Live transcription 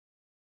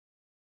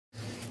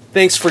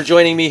Thanks for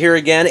joining me here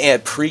again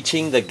at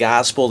Preaching the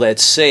Gospel That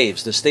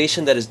Saves, the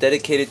station that is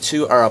dedicated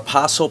to our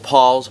Apostle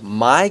Paul's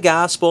My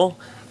Gospel,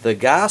 the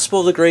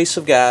Gospel of the grace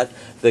of God,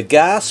 the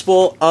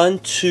Gospel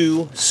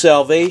unto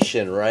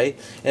salvation, right?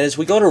 And as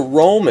we go to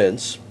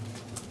Romans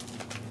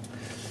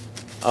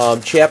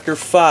chapter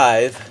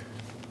 5,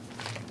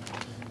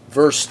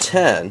 verse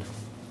 10,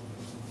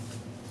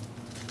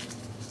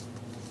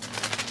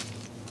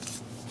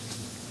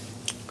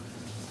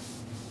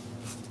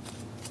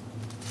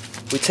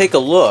 we take a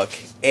look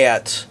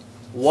at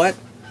what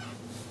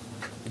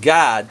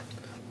God,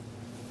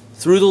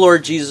 through the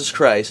Lord Jesus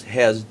Christ,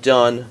 has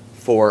done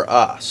for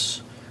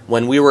us.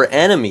 When we were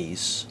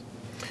enemies,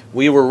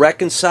 we were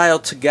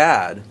reconciled to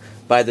God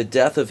by the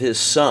death of His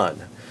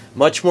Son.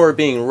 Much more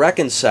being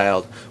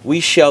reconciled, we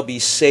shall be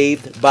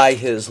saved by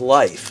His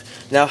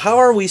life. Now, how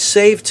are we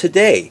saved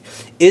today?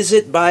 Is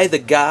it by the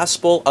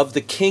gospel of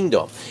the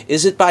kingdom?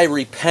 Is it by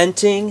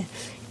repenting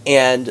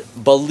and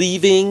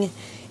believing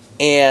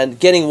and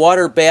getting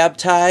water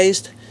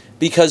baptized?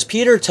 Because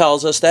Peter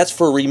tells us that's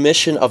for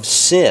remission of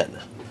sin.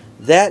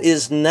 That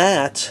is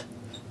not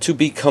to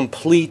be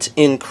complete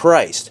in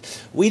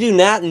Christ. We do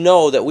not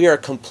know that we are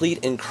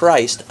complete in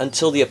Christ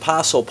until the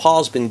Apostle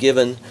Paul's been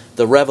given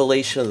the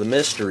revelation of the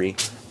mystery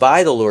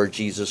by the Lord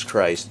Jesus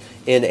Christ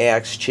in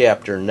Acts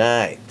chapter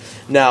 9.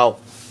 Now,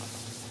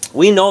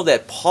 we know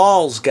that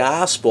Paul's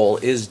gospel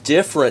is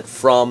different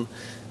from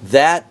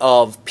that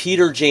of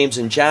Peter, James,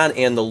 and John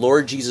and the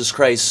Lord Jesus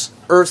Christ's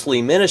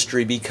earthly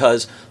ministry,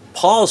 because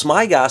Paul's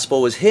My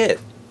Gospel was hid.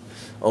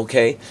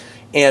 Okay?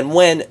 And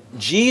when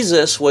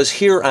Jesus was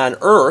here on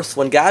earth,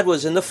 when God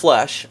was in the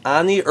flesh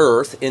on the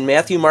earth, in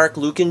Matthew, Mark,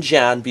 Luke, and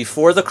John,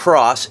 before the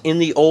cross, in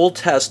the Old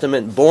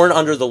Testament, born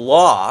under the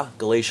law,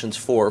 Galatians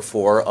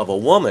 4:4, of a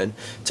woman,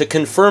 to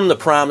confirm the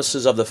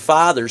promises of the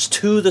fathers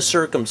to the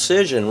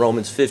circumcision,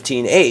 Romans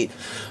 15:8,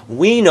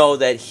 we know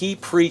that He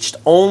preached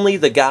only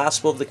the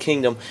gospel of the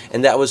kingdom,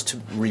 and that was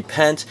to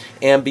repent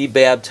and be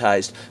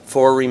baptized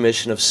for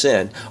remission of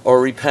sin,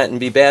 or repent and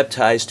be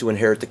baptized to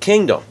inherit the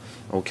kingdom.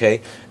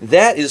 Okay,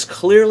 that is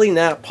clearly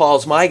not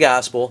Paul's My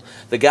Gospel,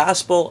 the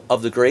gospel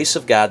of the grace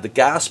of God, the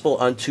gospel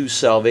unto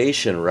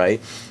salvation, right?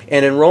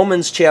 And in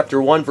Romans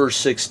chapter 1, verse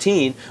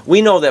 16,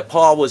 we know that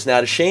Paul was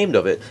not ashamed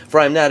of it. For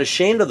I am not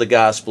ashamed of the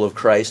gospel of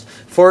Christ,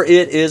 for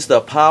it is the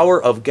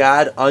power of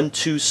God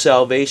unto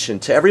salvation,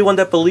 to everyone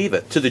that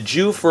believeth, to the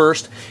Jew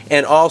first,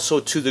 and also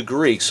to the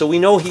Greek. So we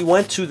know he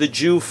went to the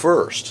Jew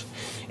first.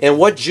 And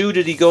what Jew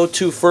did he go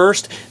to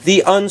first?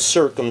 The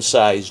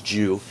uncircumcised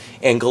Jew.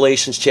 And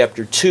Galatians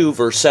chapter 2,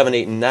 verse 7,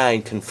 8, and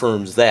 9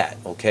 confirms that,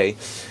 okay?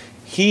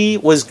 He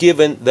was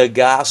given the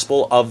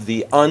gospel of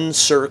the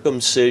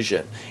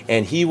uncircumcision.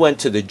 And he went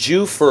to the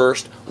Jew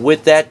first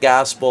with that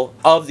gospel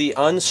of the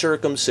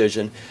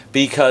uncircumcision,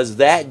 because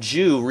that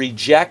Jew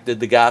rejected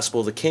the gospel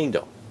of the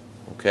kingdom,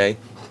 okay?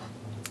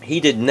 He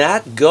did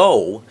not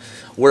go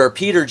where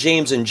Peter,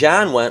 James, and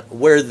John went,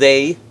 where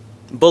they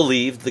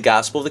believed the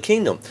gospel of the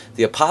kingdom.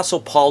 The Apostle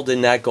Paul did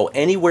not go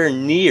anywhere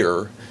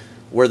near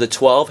where the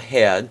 12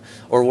 had,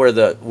 or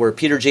where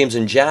Peter, James,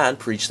 and John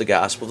preached the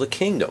gospel of the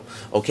kingdom.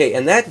 Okay,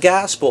 and that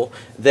gospel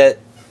that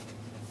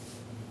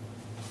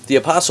the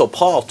Apostle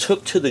Paul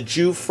took to the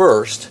Jew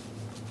first,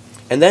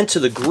 and then to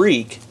the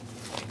Greek,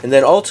 and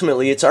then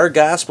ultimately it's our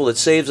gospel that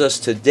saves us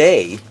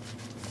today,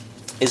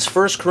 is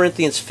 1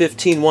 Corinthians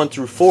 15, 1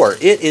 through 4.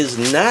 It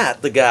is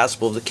not the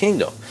gospel of the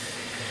kingdom.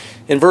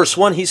 In verse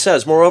 1 he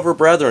says, Moreover,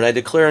 brethren, I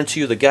declare unto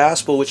you the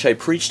gospel which I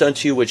preached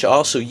unto you, which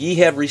also ye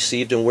have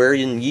received, and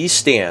wherein ye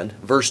stand.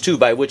 Verse 2,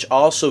 by which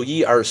also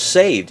ye are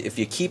saved, if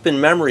ye keep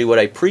in memory what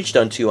I preached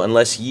unto you,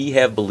 unless ye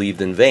have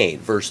believed in vain.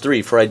 Verse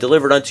 3, for I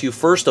delivered unto you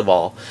first of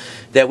all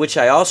that which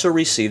I also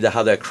received,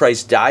 how that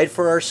Christ died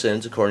for our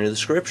sins according to the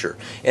Scripture.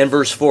 And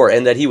verse 4,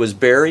 and that He was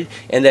buried,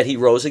 and that He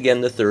rose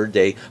again the third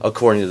day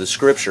according to the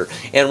Scripture.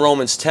 And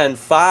Romans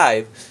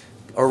 10:5,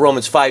 or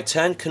Romans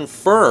 5:10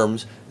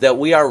 confirms that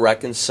we are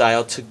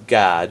reconciled to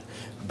God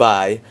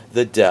by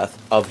the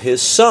death of His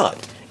Son.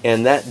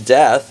 And that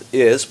death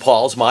is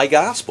Paul's My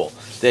Gospel,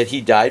 that He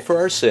died for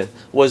our sin,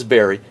 was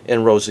buried,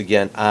 and rose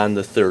again on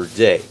the third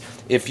day.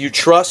 If you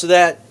trust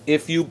that,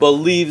 if you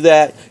believe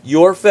that,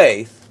 your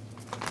faith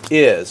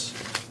is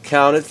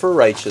counted for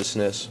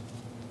righteousness,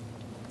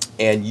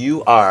 and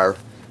you are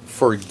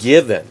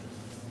forgiven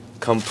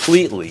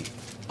completely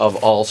of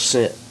all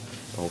sin.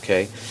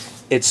 Okay?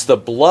 It's the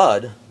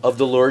blood of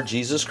the Lord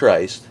Jesus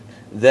Christ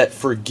that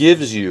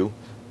forgives you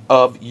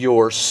of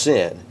your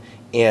sin.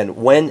 And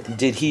when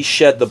did He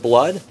shed the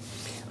blood?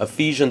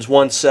 Ephesians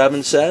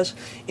 1:7 says,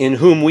 in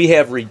whom we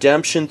have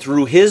redemption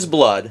through His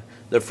blood,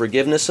 the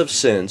forgiveness of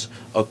sins,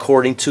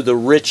 according to the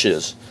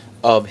riches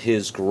of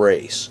His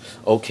grace.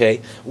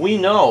 Okay? We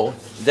know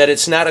that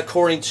it's not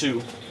according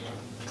to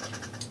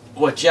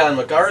what John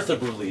MacArthur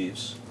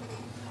believes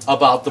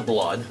about the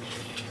blood,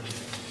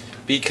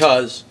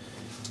 because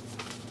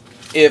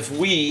if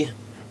we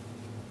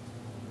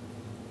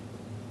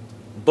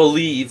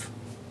believe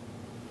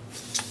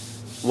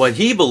what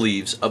he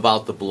believes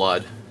about the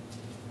blood,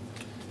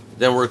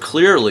 then we're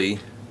clearly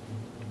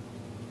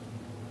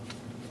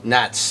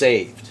not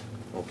saved,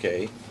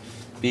 okay?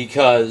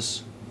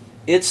 Because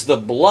it's the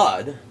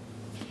blood,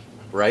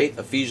 right?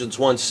 Ephesians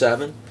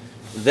 1:7,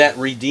 that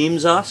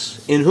redeems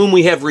us, in whom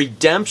we have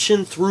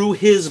redemption through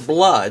his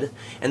blood.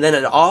 And then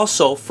it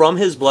also, from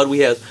his blood, we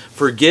have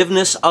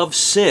forgiveness of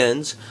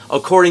sins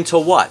according to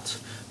what?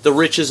 The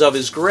riches of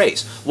his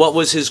grace. What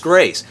was his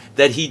grace?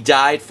 That he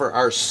died for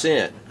our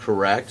sin,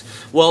 correct?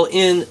 Well,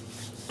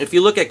 if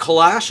you look at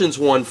Colossians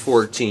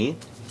 1:14,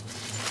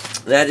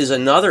 that is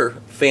another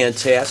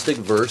fantastic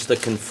verse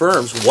that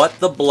confirms what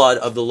the blood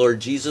of the Lord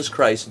Jesus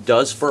Christ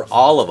does for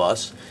all of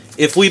us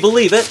if we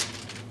believe it.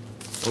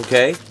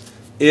 Okay?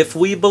 If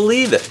we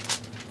believe it.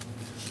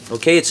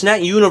 Okay? It's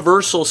not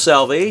universal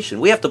salvation.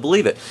 We have to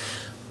believe it.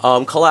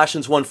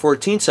 Colossians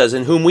 1:14 says,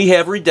 in whom we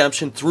have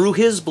redemption through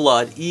his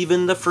blood,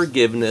 even the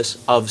forgiveness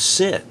of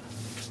sin.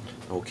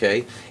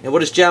 Okay? And what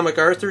does John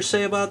MacArthur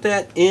say about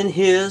that? In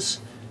his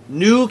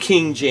New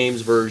King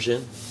James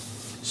Version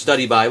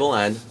study Bible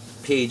on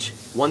page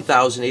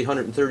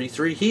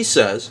 1833, he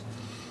says,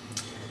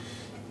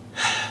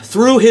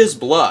 through his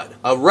blood,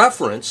 a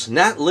reference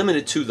not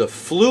limited to the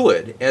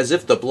fluid as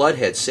if the blood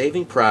had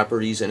saving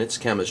properties in its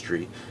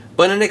chemistry,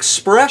 but an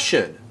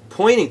expression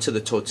pointing to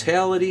the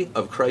totality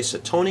of Christ's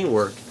atoning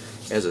work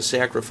as a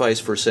sacrifice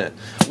for sin.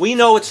 We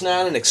know it's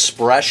not an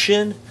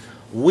expression.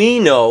 We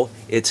know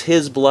it's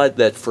his blood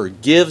that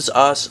forgives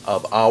us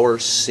of our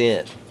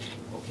sin.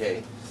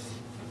 Okay?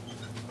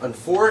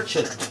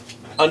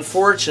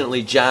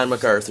 Unfortunately, John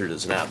MacArthur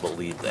does not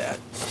believe that.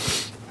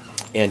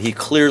 And he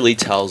clearly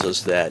tells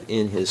us that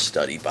in his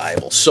study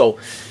Bible. So,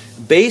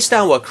 based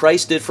on what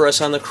Christ did for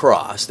us on the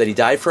cross, that he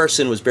died for our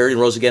sin, was buried,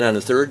 and rose again on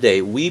the third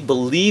day, we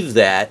believe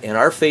that, and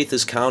our faith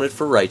is counted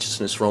for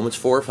righteousness, Romans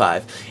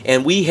 4:5,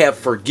 and we have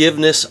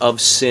forgiveness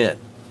of sin.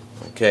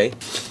 Okay?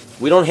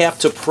 We don't have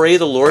to pray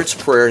the Lord's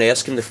Prayer and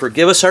ask him to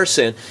forgive us our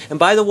sin. And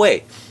by the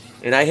way,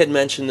 and I had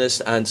mentioned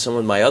this on some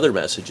of my other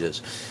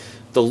messages,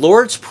 the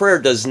Lord's Prayer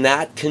does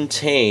not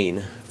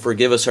contain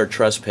forgive us our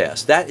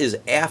trespass. That is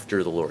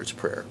after the Lord's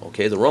Prayer.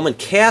 Okay? The Roman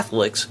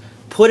Catholics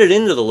put it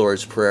into the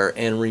Lord's Prayer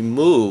and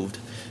removed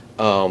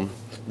the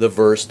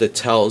verse that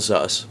tells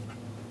us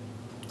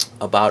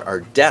about our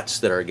debts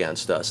that are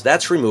against us.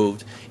 That's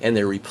removed, and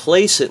they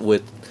replace it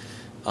with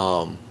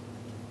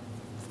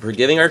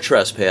forgiving our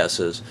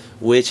trespasses,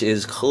 which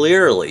is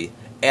clearly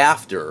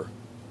after.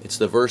 It's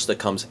the verse that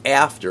comes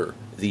after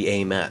the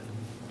Amen.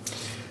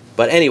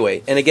 But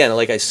anyway, and again,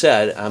 like I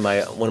said on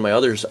one of my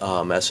other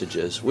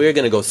messages, we're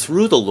going to go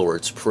through the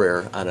Lord's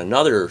Prayer on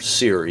another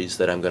series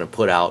that I'm going to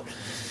put out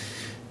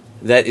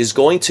that is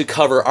going to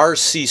cover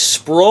R.C.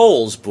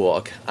 Sproul's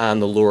book on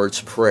the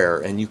Lord's Prayer.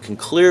 And you can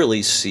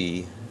clearly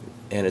see,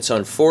 and it's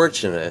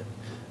unfortunate,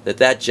 that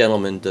that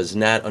gentleman does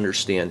not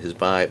understand his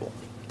Bible.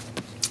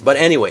 But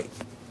anyway,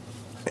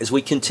 as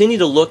we continue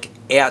to look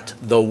at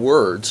the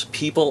words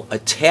people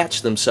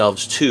attach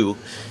themselves to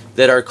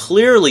that are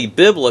clearly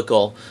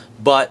biblical,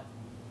 but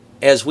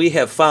as we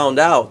have found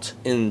out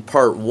in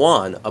part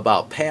 1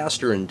 about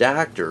pastor and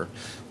doctor,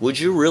 would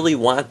you really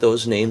want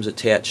those names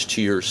attached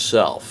to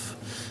yourself?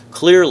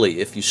 Clearly,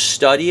 if you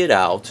study it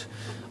out,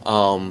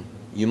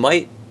 you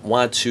might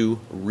want to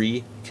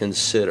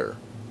reconsider.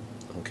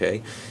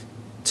 Okay?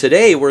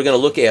 Today we're going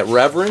to look at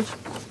Reverend,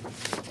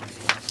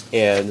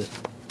 and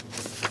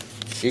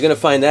you're going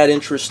to find that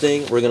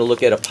interesting. We're going to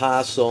look at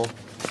Apostle,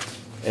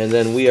 and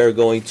then we are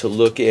going to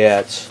look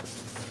at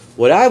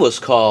what I was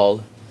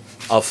called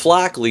a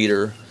flock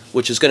leader,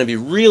 which is going to be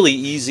really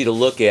easy to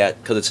look at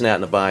because it's not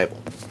in the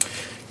Bible.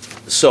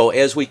 So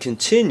as we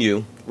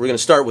continue, we're going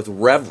to start with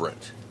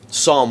Reverend.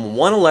 Psalm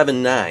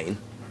 111:9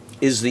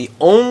 is the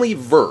only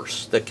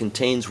verse that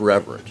contains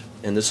Reverend,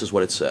 and this is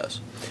what it says.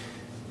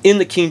 In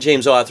the King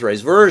James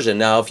Authorized Version,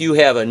 now if you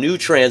have a new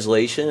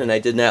translation, and I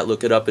did not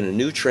look it up in the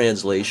new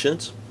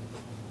translations,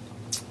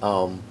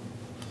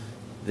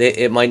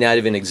 it might not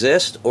even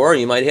exist, or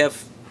you might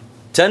have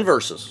 10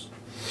 verses.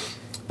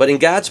 But in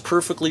God's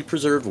perfectly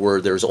preserved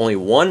Word, there's only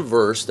one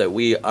verse that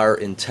we are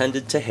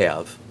intended to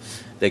have,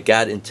 that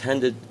God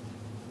intended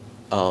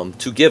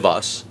to give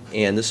us,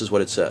 and this is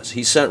what it says.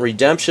 He sent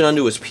redemption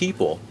unto his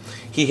people.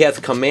 He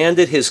hath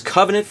commanded his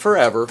covenant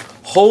forever.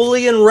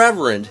 Holy and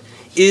reverend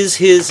is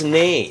his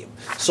name.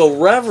 So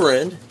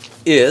reverend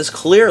is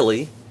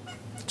clearly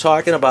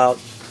talking about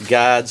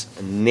God's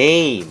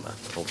name.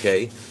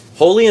 Okay?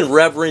 Holy and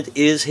reverend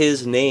is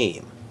his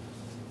name.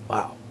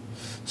 Wow.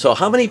 So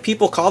how many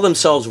people call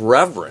themselves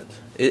reverend?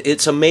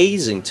 It's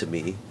amazing to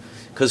me,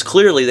 because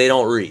clearly they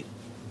don't read.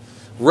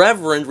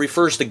 Reverend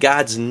refers to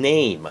God's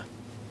name.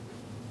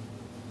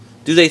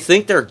 Do they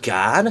think they're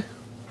God?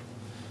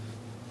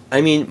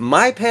 I mean,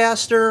 my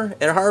pastor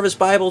at Harvest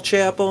Bible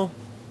Chapel,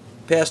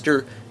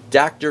 Pastor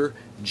Dr.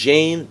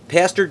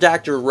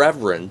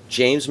 Reverend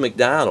James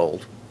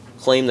McDonald,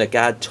 claimed that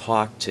God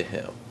talked to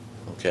him.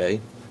 Okay?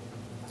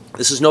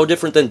 This is no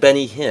different than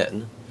Benny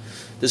Hinn.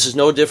 This is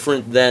no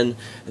different than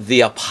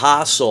the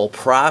apostle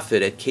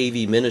prophet at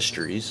KV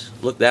Ministries.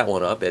 Look that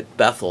one up, at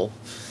Bethel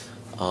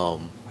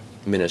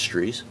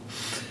Ministries.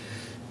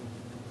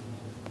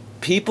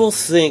 People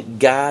think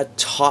God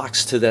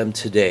talks to them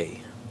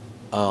today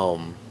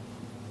out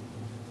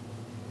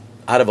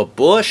of a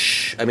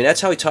bush. I mean,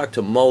 that's how he talked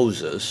to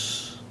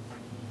Moses.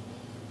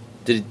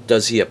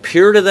 Does he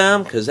appear to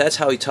them? Because that's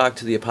how he talked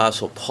to the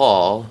Apostle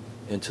Paul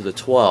and to the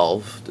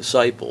 12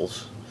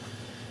 disciples.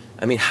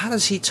 I mean, how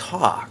does he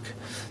talk?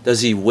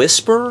 Does he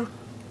whisper?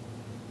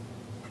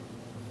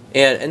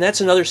 And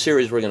that's another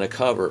series we're going to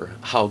cover,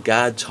 how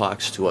God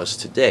talks to us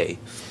today.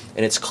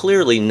 And it's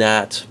clearly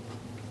not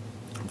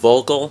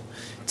vocal.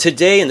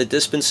 Today, in the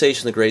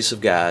dispensation of the grace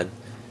of God,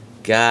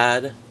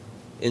 God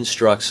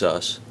instructs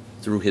us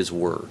through His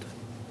Word.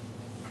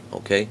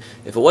 Okay?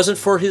 If it wasn't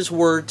for His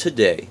Word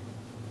today,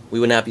 we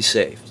would not be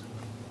saved.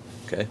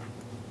 Okay?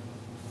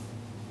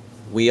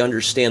 We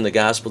understand the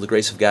gospel, the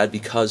grace of God,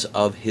 because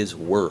of His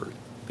Word,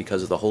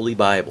 because of the Holy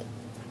Bible.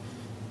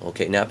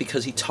 Okay? Not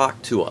because He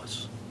talked to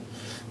us.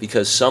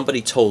 Because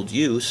somebody told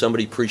you,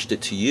 somebody preached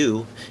it to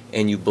you,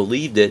 and you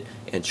believed it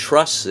and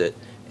trust it,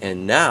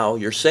 and now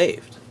you're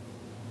saved.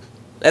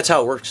 That's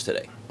how it works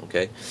today.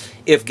 Okay?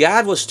 If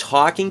God was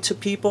talking to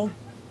people,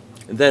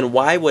 then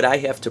why would I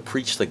have to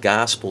preach the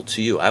gospel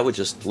to you? I would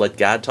just let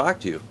God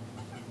talk to you,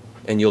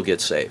 and you'll get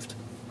saved.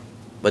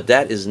 But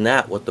that is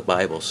not what the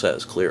Bible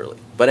says clearly.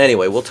 But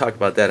anyway, we'll talk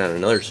about that on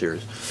another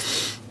series.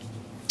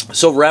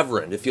 So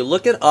Reverend, if you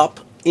look it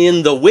up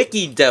in the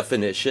wiki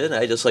definition,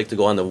 I just like to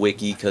go on the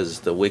wiki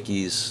because the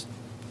wiki's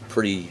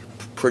pretty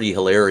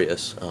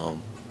hilarious.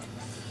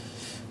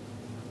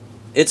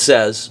 It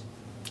says,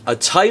 a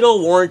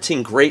title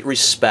warranting great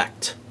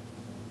respect,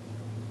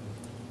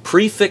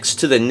 prefix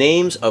to the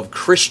names of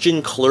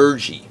Christian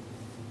clergy.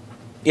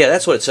 Yeah,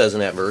 that's what it says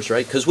in that verse,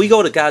 right? Because we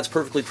go to God's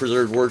perfectly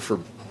preserved word for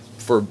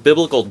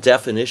biblical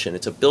definition.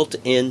 It's a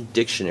built-in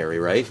dictionary,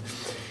 right?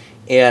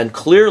 And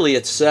clearly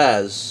it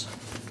says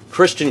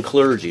Christian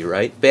clergy,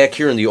 right? Back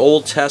here in the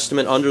Old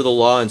Testament under the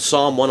law in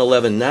Psalm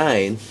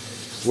 111:9,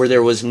 where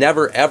there was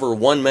never ever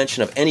one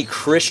mention of any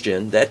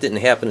Christian. That didn't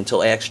happen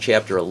until Acts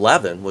chapter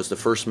 11 was the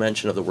first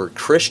mention of the word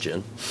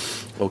Christian.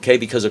 Okay,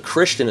 because a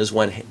Christian is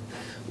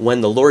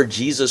when the Lord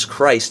Jesus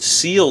Christ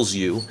seals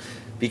you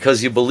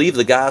because you believe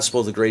the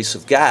gospel of the grace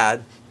of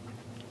God,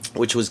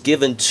 which was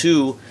given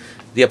to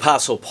the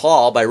Apostle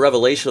Paul by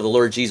revelation of the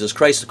Lord Jesus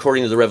Christ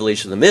according to the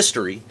revelation of the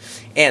mystery.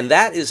 And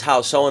that is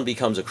how someone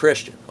becomes a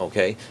Christian,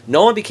 okay?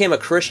 No one became a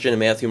Christian in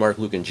Matthew, Mark,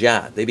 Luke, and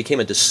John. They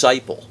became a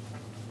disciple,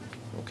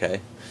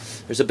 okay?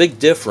 There's a big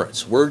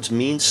difference. Words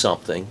mean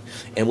something,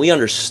 and we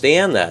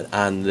understand that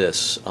on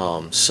this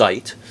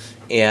site.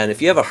 And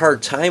if you have a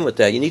hard time with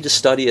that, you need to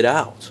study it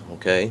out,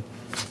 okay?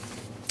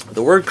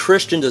 The word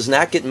Christian does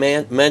not get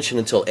mentioned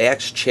until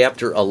Acts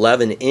chapter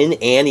 11 in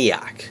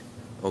Antioch,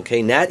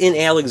 okay? Not in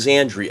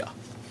Alexandria,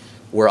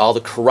 where all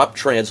the corrupt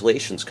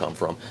translations come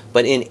from,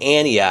 but in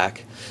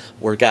Antioch,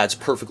 where God's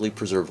perfectly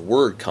preserved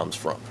word comes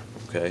from,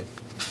 okay?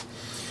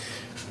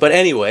 But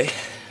anyway,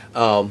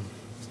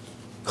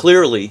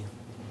 clearly,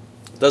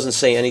 it doesn't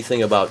say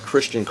anything about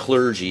Christian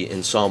clergy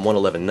in Psalm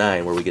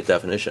 111:9, where we get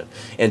definition.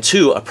 And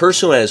two, a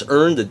person who has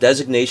earned the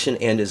designation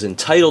and is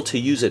entitled to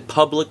use it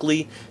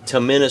publicly to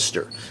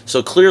minister.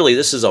 So clearly,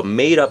 this is a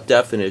made-up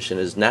definition.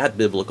 It's not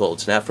biblical.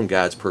 It's not from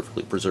God's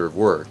perfectly preserved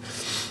word.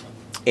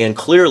 And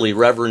clearly,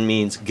 Reverend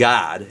means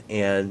God,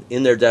 and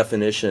in their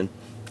definition,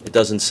 it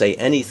doesn't say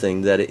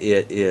anything that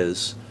it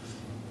is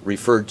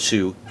referred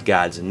to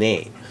God's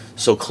name.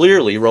 So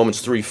clearly,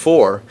 Romans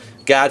 3:4,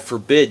 God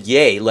forbid,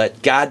 yea,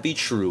 let God be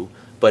true,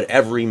 but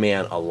every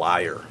man a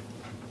liar.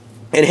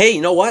 And hey,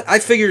 you know what? I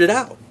figured it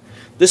out.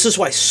 This is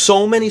why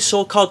so many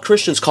so-called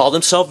Christians call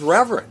themselves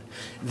Reverend.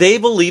 They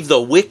believe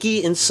the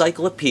wiki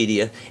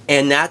encyclopedia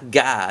and not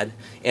God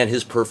and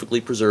His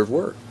perfectly preserved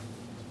word.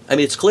 I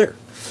mean, it's clear.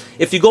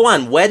 If you go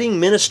on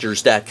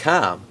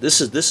weddingministers.com, this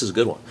is a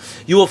good one,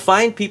 you will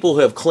find people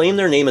who have claimed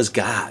their name as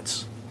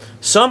gods.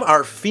 Some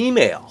are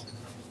female.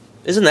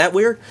 Isn't that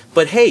weird?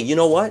 But hey, you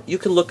know what? You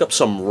can look up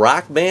some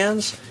rock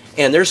bands,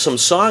 and there's some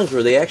songs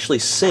where they actually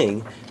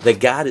sing that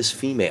God is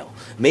female.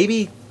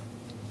 Maybe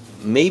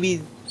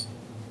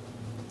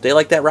they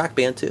like that rock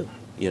band too,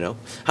 you know.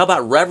 How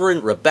about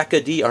Reverend Rebecca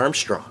D.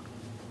 Armstrong?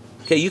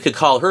 Okay, you could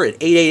call her at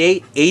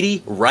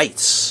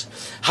 888-80-RIGHTS.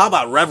 How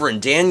about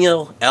Reverend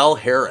Daniel L.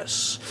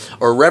 Harris,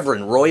 or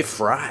Reverend Roy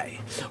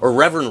Fry, or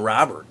Reverend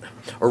Robert,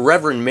 or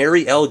Reverend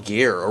Mary L.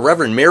 Gear, or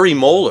Reverend Mary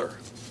Moeller?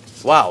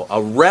 Wow, a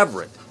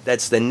Reverend.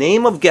 That's the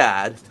name of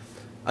God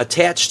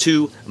attached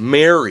to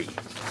Mary.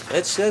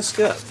 That's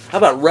good. How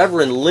about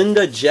Reverend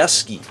Linda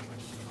Jeske?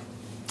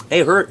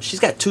 Hey, she's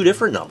got 2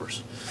 different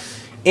numbers.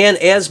 And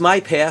as my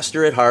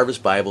pastor at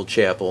Harvest Bible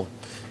Chapel,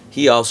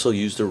 he also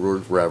used the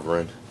word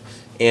Reverend,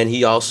 and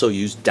he also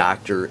used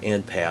doctor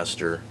and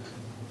pastor.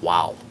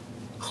 Wow,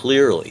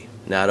 clearly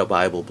not a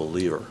Bible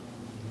believer.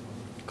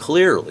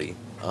 Clearly,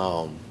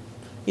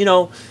 you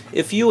know,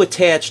 if you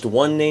attached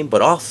one name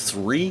but all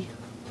 3,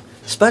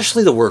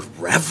 especially the word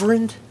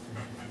Reverend,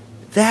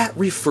 that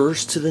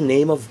refers to the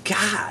name of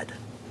God.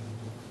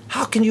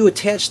 How can you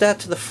attach that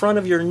to the front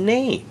of your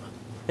name?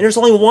 And there's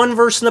only one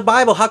verse in the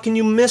Bible. How can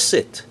you miss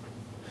it?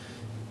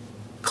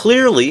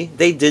 Clearly,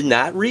 they did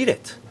not read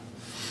it.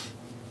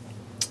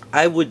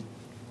 I would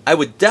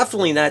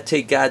definitely not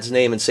take God's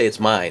name and say it's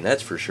mine.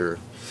 That's for sure.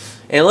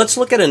 And let's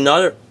look at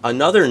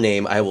another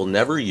name I will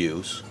never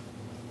use.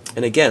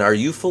 And again, are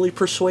you fully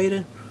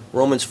persuaded?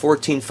 Romans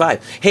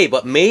 14:5. Hey,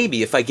 but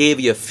maybe if I gave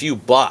you a few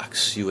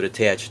bucks, you would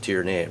attach it to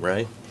your name,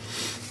 right?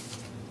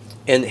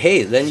 And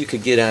hey, then you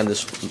could get on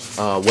this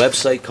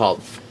website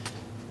called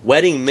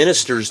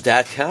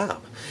weddingministers.com.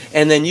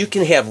 And then you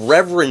can have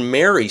Reverend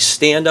Mary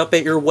stand up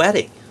at your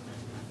wedding.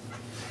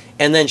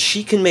 And then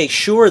she can make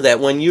sure that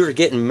when you're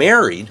getting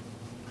married,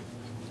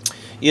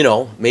 you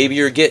know, maybe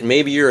you're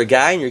a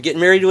guy and you're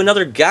getting married to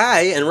another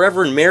guy, and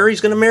Reverend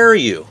Mary's going to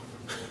marry you.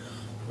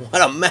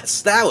 What a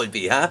mess that would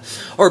be, huh?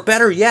 Or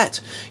better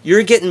yet,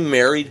 you're getting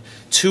married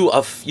to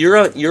you're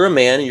a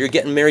man and you're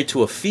getting married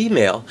to a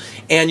female,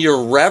 and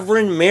your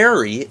Reverend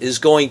Mary is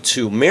going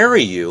to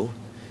marry you,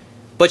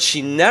 but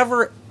she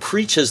never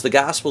preaches the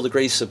gospel of the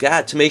grace of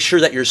God to make sure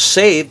that you're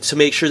saved, to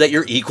make sure that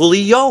you're equally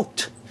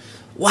yoked.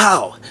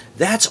 Wow,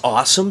 that's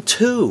awesome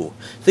too.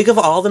 Think of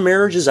all the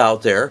marriages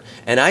out there,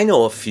 and I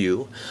know a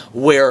few,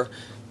 where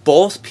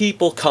both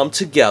people come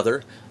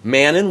together,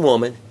 man and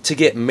woman, to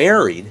get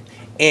married,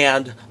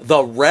 and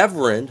the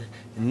reverend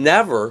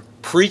never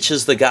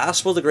preaches the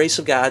gospel of the grace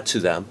of God to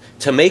them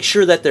to make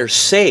sure that they're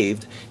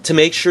saved, to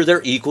make sure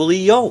they're equally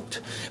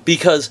yoked.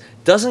 Because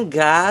doesn't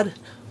God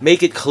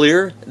make it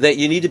clear that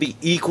you need to be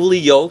equally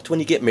yoked when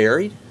you get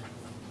married?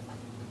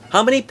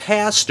 How many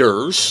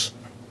pastors,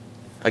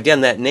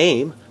 again that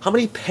name, how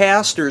many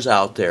pastors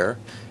out there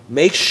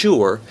make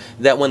sure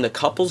that when the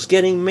couple's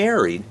getting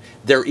married,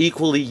 they're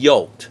equally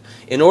yoked?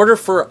 In order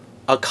for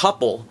a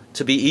couple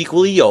to be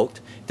equally yoked,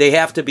 they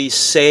have to be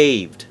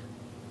saved.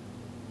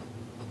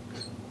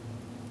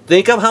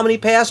 Think of how many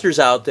pastors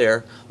out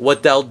there,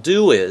 what they'll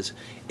do is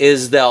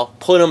they'll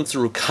put them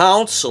through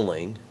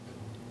counseling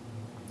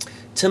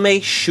to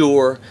make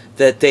sure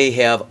that they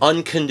have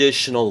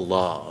unconditional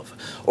love,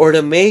 or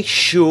to make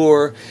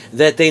sure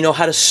that they know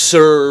how to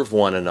serve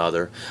one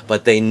another,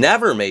 but they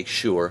never make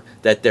sure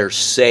that they're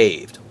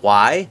saved.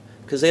 Why?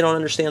 Because they don't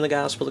understand the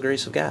gospel of the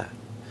grace of God.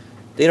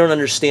 They don't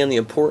understand the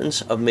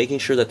importance of making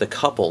sure that the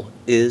couple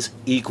is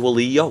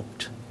equally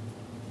yoked.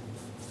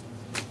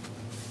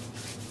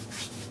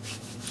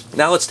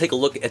 Now let's take a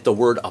look at the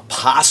word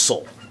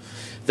apostle.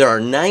 There are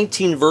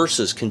 19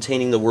 verses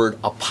containing the word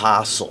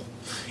apostle.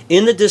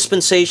 In the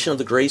dispensation of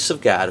the grace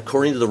of God,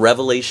 according to the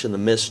revelation of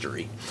the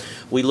mystery,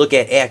 we look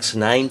at Acts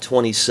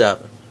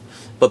 9:27.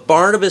 But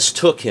Barnabas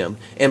took him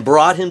and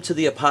brought him to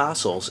the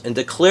apostles and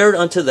declared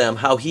unto them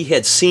how he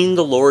had seen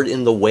the Lord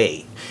in the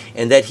way,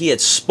 and that he had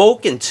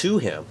spoken to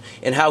him,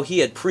 and how he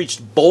had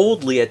preached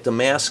boldly at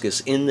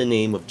Damascus in the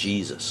name of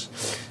Jesus.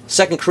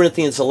 2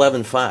 Corinthians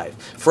 11:5.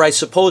 For I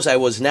suppose I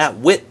was not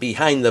wit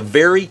behind the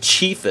very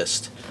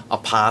chiefest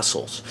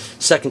apostles.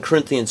 2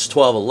 Corinthians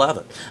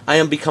 12:11. I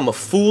am become a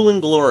fool in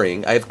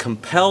glorying. I have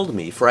compelled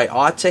me, for I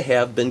ought to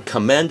have been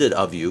commended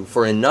of you,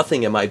 for in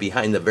nothing am I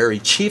behind the very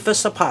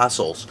chiefest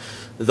apostles,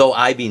 though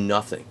I be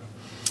nothing.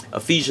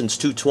 Ephesians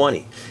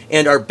 2:20.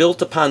 And are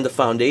built upon the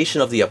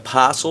foundation of the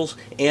apostles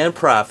and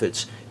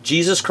prophets,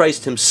 Jesus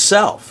Christ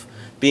himself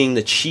being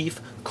the chief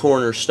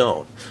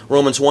cornerstone.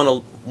 Romans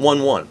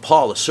 1:1.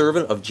 Paul, a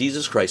servant of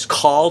Jesus Christ,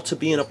 called to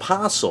be an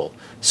apostle,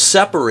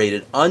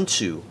 separated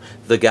unto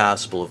the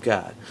gospel of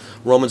God.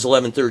 Romans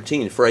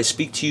 11:13. For I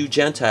speak to you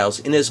Gentiles,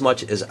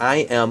 inasmuch as I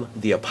am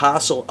the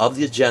apostle of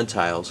the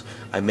Gentiles,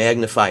 I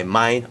magnify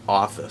mine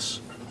office.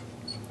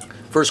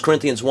 1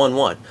 Corinthians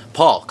 1:1.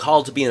 Paul,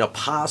 called to be an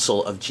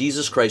apostle of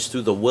Jesus Christ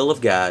through the will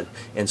of God,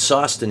 and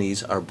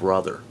Sosthenes our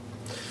brother.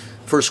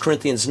 1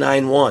 Corinthians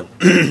 9:1.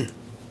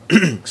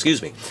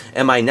 Excuse me.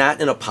 Am I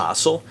not an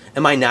apostle?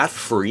 Am I not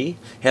free?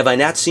 Have I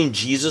not seen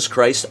Jesus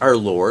Christ our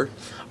Lord?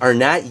 Are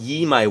not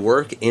ye my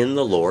work in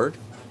the Lord?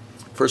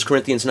 1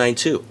 Corinthians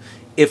 9:2.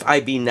 If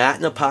I be not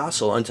an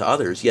apostle unto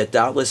others, yet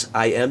doubtless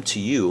I am to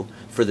you,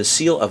 for the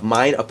seal of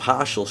mine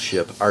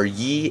apostleship are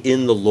ye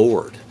in the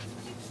Lord.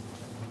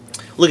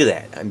 Look at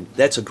that.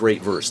 That's a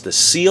great verse. The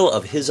seal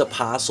of his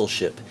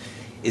apostleship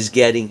is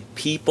getting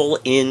people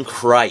in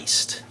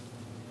Christ.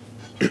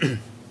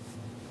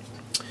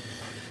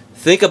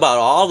 Think about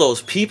all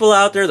those people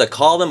out there that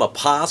call them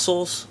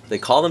apostles. They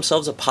call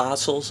themselves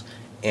apostles,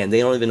 and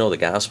they don't even know the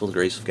gospel of the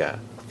grace of God.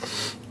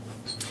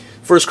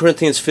 1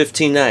 Corinthians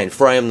 15:9.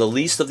 For I am the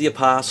least of the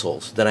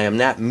apostles, that I am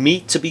not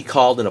meet to be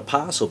called an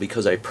apostle,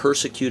 because I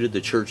persecuted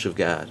the church of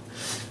God.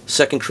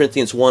 2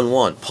 Corinthians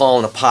 1:1. Paul,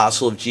 an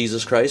apostle of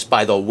Jesus Christ,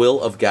 by the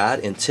will of God,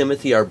 and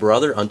Timothy our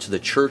brother, unto the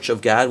church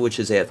of God which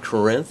is at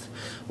Corinth,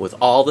 with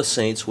all the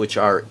saints which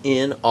are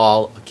in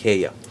all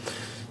Achaia.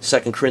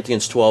 2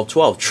 Corinthians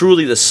 12:12.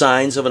 Truly the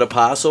signs of an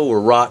apostle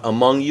were wrought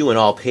among you in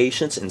all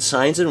patience, and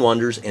signs and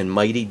wonders and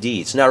mighty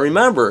deeds. Now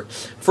remember,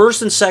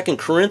 1 and 2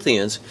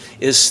 Corinthians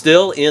is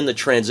still in the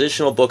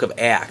transitional book of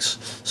Acts.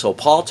 So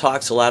Paul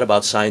talks a lot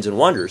about signs and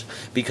wonders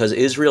because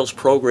Israel's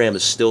program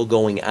is still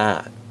going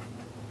on.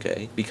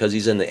 Okay? Because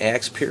he's in the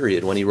Acts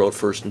period when he wrote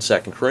 1 and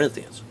 2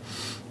 Corinthians.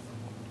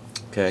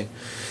 Okay?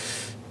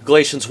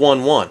 Galatians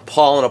 1:1,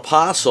 Paul, an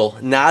apostle,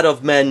 not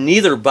of men,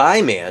 neither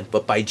by man,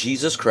 but by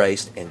Jesus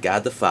Christ and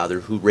God the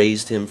Father, who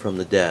raised him from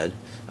the dead.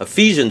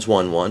 Ephesians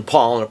 1:1,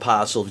 Paul, an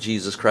apostle of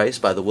Jesus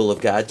Christ, by the will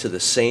of God, to the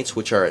saints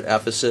which are at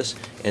Ephesus,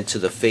 and to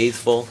the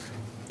faithful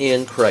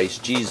in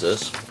Christ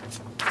Jesus.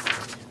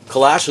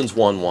 Colossians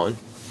 1:1,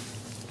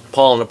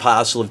 Paul, an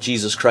apostle of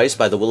Jesus Christ,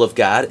 by the will of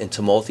God, and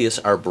Timotheus,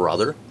 our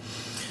brother.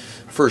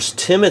 1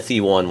 Timothy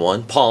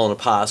 1:1, Paul, an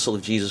apostle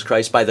of Jesus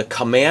Christ, by the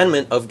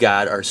commandment of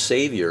God, our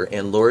Savior,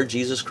 and Lord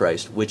Jesus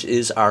Christ, which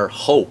is our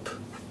hope.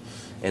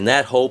 And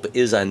that hope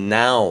is a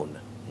noun,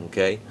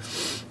 okay?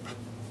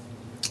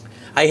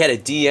 I had a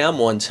DM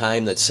one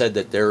time that said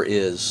that there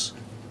is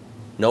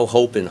no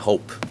hope in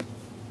hope.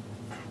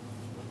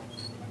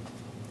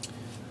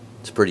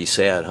 It's pretty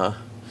sad, huh?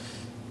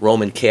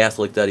 Roman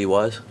Catholic that he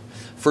was.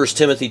 1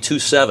 Timothy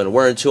 2:7,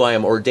 whereunto I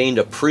am ordained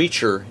a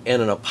preacher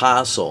and an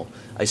apostle.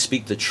 I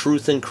speak the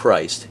truth in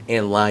Christ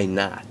and lie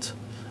not,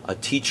 a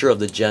teacher of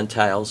the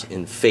Gentiles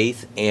in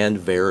faith and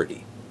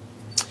verity.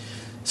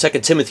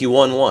 2 Timothy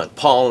 1:1,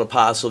 Paul, an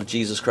apostle of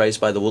Jesus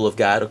Christ, by the will of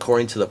God,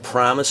 according to the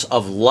promise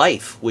of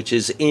life which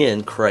is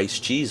in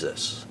Christ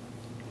Jesus.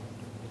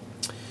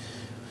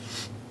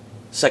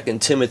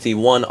 2 Timothy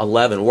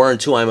 1:11,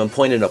 whereunto I am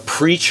appointed a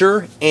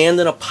preacher and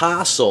an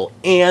apostle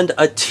and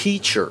a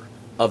teacher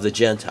of the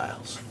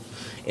Gentiles.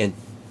 And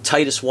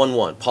Titus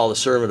 1:1, Paul, a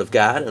servant of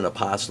God, an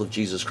apostle of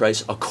Jesus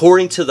Christ,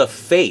 according to the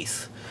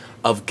faith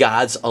of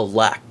God's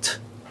elect.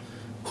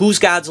 Who's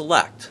God's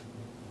elect?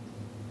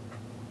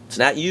 It's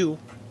not you.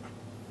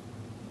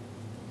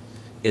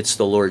 It's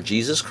the Lord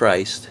Jesus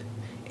Christ,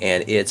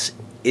 and it's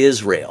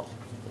Israel.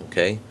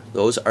 Okay?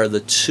 Those are the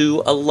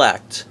two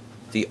elect,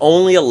 the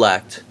only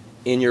elect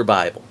in your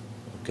Bible.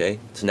 Okay?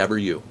 It's never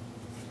you.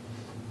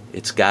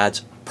 It's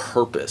God's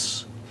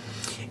purpose.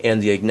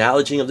 And the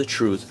acknowledging of the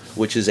truth,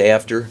 which is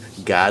after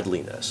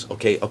godliness.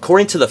 Okay,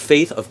 according to the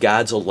faith of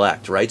God's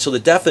elect, right? So the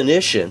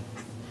definition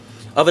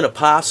of an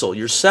apostle,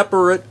 you're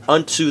separate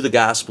unto the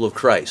gospel of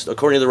Christ,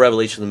 according to the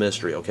revelation of the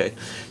mystery, okay?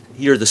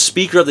 You're the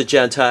speaker of the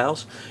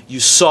Gentiles. You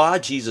saw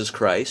Jesus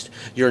Christ.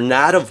 You're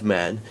not of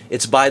men.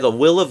 It's by the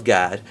will of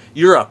God.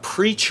 You're a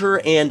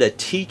preacher and a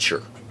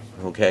teacher,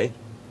 okay?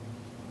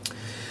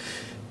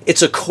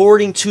 It's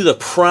according to the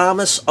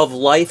promise of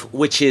life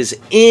which is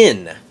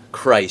in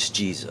Christ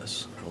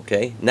Jesus.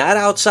 Okay? Not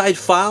outside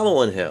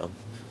following him,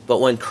 but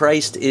when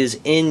Christ is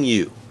in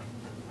you.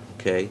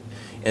 Okay?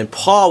 And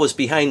Paul was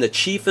behind the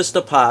chiefest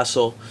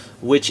apostle,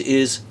 which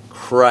is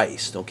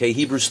Christ. Okay?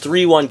 Hebrews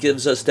 3:1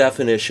 gives us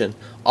definition.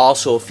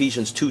 Also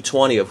Ephesians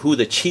 2:20 of who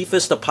the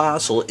chiefest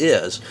apostle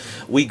is.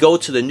 We go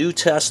to the New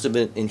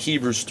Testament in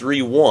Hebrews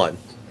 3:1,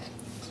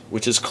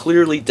 which is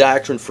clearly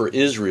doctrine for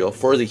Israel,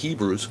 for the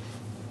Hebrews,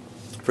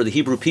 for the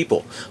Hebrew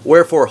people.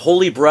 Wherefore,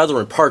 holy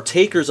brethren,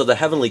 partakers of the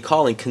heavenly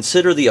calling,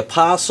 consider the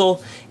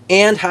apostle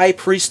and high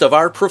priest of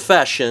our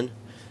profession,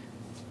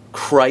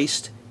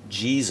 Christ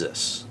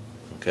Jesus.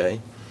 Okay?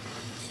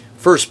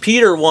 1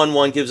 Peter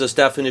 1:1 gives us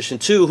definition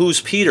too.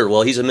 Who's Peter?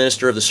 Well, he's a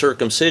minister of the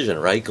circumcision,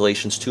 right?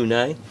 Galatians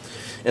 2:9.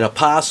 An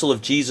apostle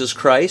of Jesus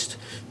Christ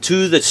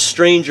to the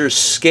strangers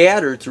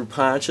scattered through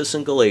Pontus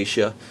and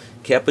Galatia,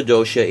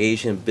 Cappadocia,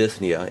 Asia, and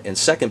Bithynia. And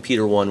 2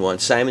 Peter 1:1,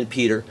 Simon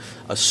Peter,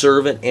 a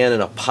servant and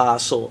an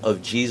apostle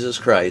of Jesus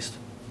Christ,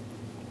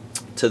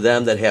 to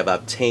them that have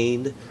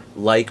obtained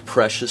like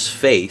precious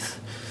faith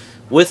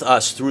with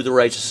us through the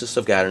righteousness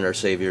of God and our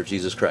Savior,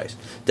 Jesus Christ.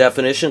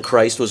 Definition,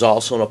 Christ was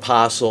also an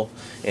apostle,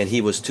 and he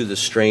was to the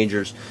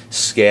strangers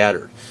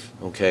scattered.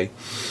 Okay?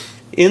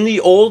 In the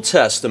Old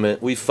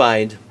Testament, we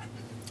find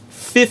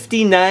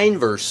 59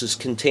 verses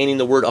containing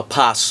the word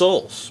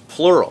apostles,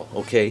 plural.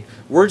 Okay?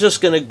 We're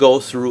just going to go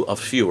through a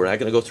few. We're not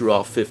going to go through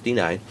all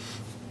 59.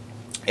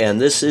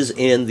 And this is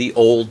in the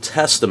Old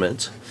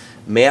Testament.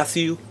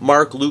 Matthew,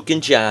 Mark, Luke,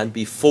 and John,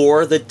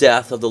 before the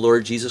death of the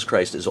Lord Jesus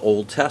Christ, is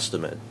Old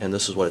Testament, and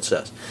this is what it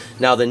says.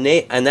 Now,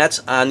 and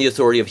that's on the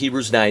authority of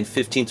Hebrews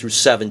 9:15 through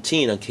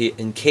 17,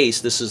 in case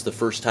this is the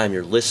first time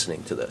you're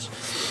listening to this.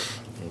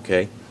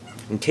 Okay?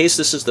 In case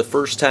this is the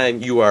first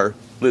time you are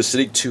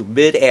listening to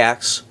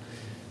mid-Acts,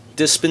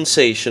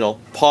 dispensational,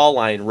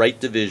 Pauline, right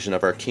division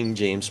of our King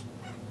James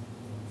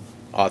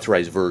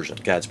authorized version,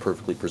 God's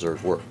perfectly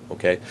preserved word.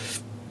 Okay?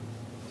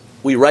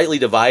 We rightly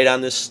divide on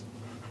this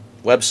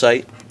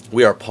website.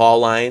 We are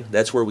Pauline.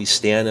 That's where we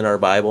stand in our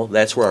Bible.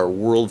 That's where our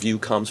worldview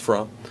comes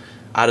from.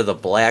 Out of the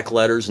black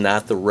letters,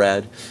 not the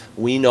red.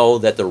 We know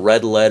that the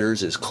red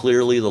letters is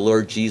clearly the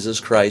Lord Jesus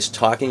Christ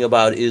talking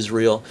about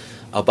Israel,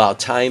 about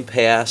time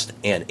past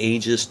and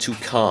ages to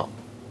come.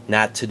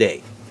 Not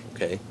today.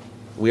 Okay?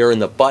 We are in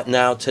the but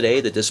now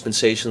today, the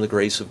dispensation of the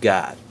grace of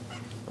God.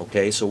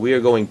 Okay? So we are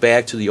going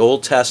back to the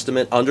Old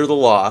Testament under the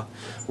law,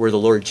 where the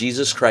Lord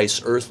Jesus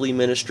Christ's earthly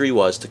ministry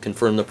was to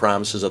confirm the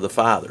promises of the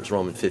fathers.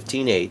 Romans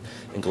 15:8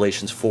 and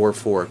Galatians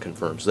 4:4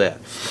 confirms that.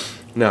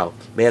 Now,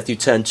 Matthew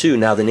 10:2,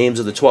 now the names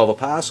of the 12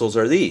 apostles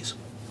are these.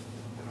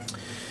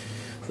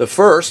 The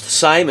first,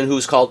 Simon, who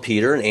is called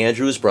Peter, and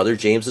Andrew his brother,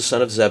 James the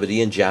son of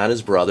Zebedee, and John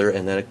his brother,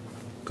 and then it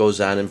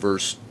goes on in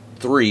verse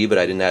 3, but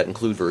I did not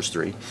include verse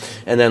 3.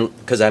 And then,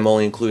 because I'm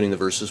only including the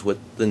verses with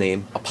the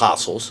name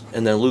apostles.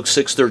 And then Luke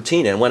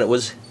 6:13, and when it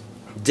was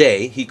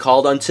day, he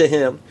called unto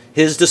him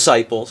his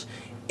disciples,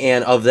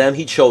 and of them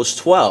he chose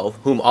 12,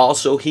 whom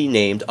also he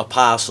named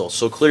apostles.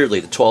 So clearly,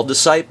 the 12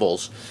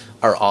 disciples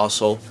are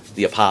also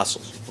the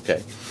apostles.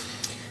 Okay,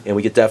 and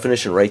we get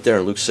definition right there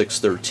in Luke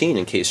 6:13,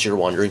 in case you're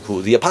wondering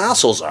who the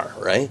apostles are,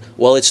 right?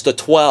 Well, it's the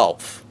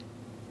 12.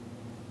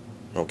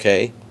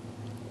 Okay?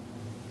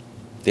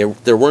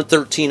 There weren't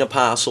 13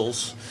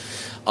 apostles.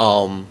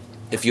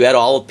 If you had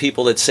all the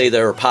people that say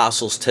they're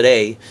apostles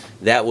today,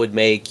 that would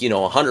make,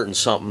 100 and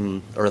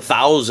something, or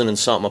 1,000 and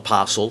something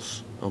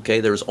apostles. Okay?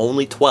 There's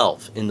only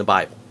 12 in the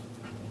Bible.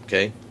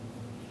 Okay?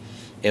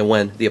 And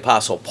when the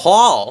apostle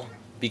Paul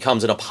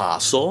becomes an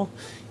apostle,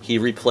 he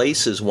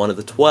replaces one of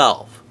the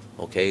 12.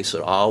 Okay? So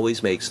it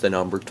always makes the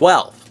number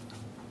 12.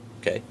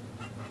 Okay?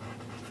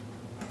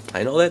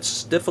 I know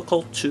that's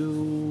difficult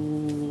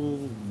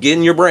to get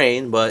in your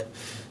brain, but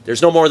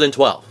there's no more than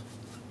 12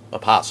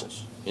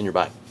 apostles in your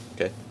Bible.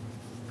 Okay?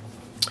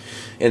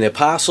 And the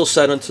apostle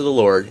said unto the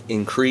Lord,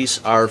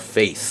 increase our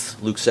faith.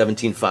 Luke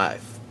 17:5.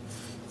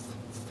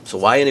 So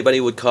why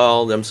anybody would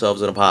call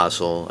themselves an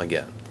apostle,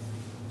 again,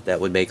 that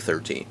would make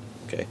 13.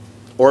 Okay?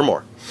 Or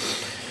more.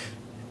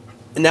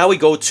 And now we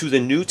go to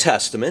the New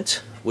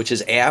Testament, which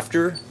is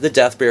after the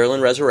death, burial,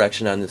 and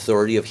resurrection on the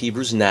authority of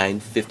Hebrews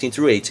 9:15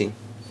 through 18.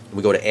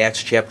 We go to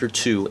Acts chapter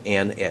 2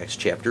 and Acts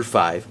chapter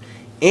 5.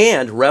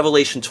 And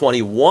Revelation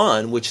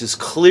 21, which is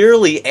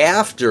clearly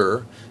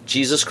after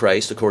Jesus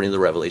Christ, according to the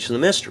revelation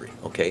of the mystery.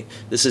 Okay?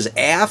 This is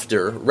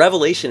after,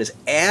 Revelation is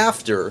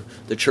after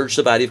the church,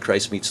 the body of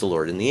Christ, meets the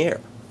Lord in the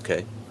air.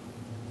 Okay?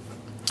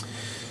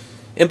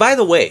 And by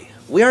the way,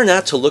 we are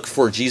not to look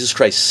for Jesus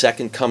Christ's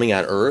second coming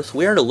on earth.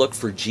 We are to look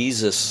for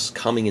Jesus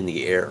coming in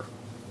the air.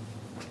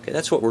 Okay,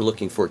 that's what we're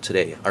looking for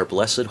today. Our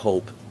blessed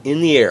hope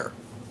in the air.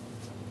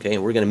 Okay,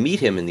 and we're going to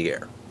meet him in the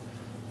air.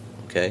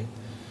 Okay?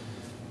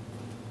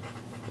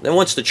 Then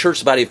once the church,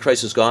 the body of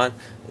Christ, is gone,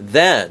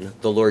 then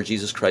the Lord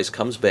Jesus Christ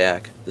comes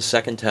back the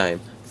second time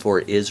for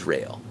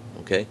Israel.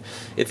 Okay?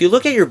 If you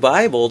look at your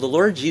Bible, the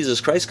Lord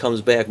Jesus Christ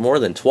comes back more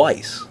than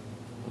twice.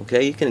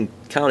 Okay? You can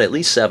count at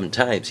least 7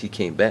 times he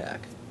came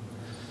back.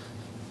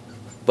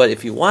 But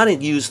if you want to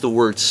use the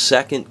word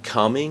second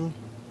coming,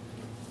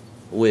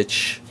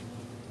 which,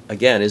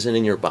 again, isn't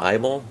in your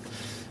Bible,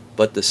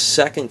 but the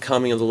second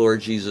coming of the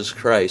Lord Jesus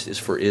Christ is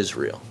for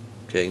Israel.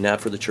 Okay?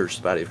 Not for the church,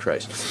 the body of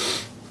Christ.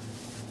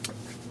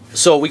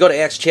 So we go to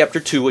Acts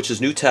chapter 2, which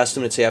is New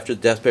Testament. It's after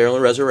the death, burial,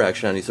 and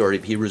resurrection on the authority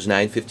of Hebrews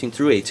 9:15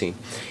 through 18.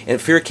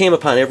 And fear came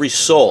upon every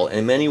soul,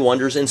 and many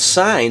wonders and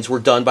signs were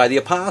done by the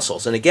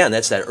apostles. And again,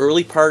 that's that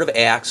early part of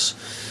Acts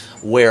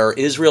where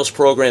Israel's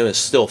program is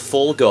still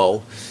full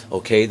go.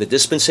 Okay, the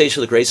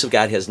dispensation of the grace of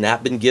God has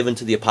not been given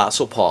to the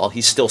apostle Paul.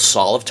 He's still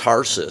Saul of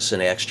Tarsus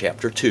in Acts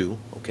chapter 2.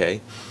 Okay.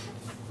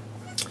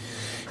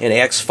 In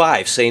Acts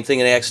 5, same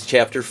thing in Acts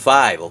chapter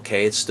 5.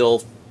 Okay, it's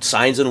still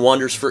signs and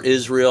wonders for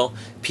Israel.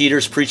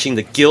 Peter's preaching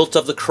the guilt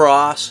of the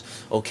cross.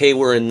 Okay,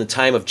 we're in the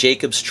time of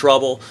Jacob's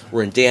trouble.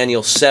 We're in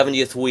Daniel's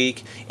 70th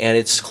week, and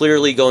it's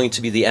clearly going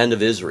to be the end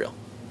of Israel.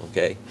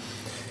 Okay.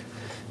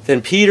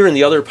 Then Peter and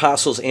the other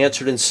apostles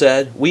answered and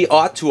said, we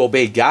ought to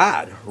obey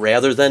God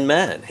rather than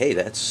men. Hey,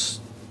 that's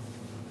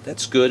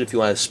good if you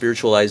want to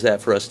spiritualize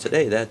that for us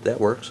today. That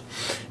works.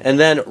 And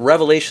then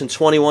Revelation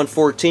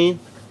 21:14.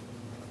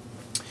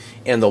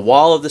 And the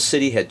wall of the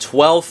city had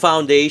 12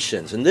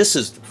 foundations. And this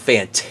is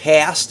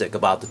fantastic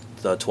about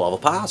the 12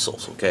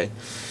 apostles, okay?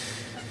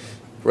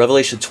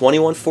 Revelation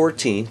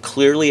 21:14,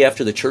 clearly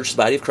after the church, the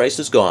body of Christ,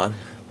 is gone.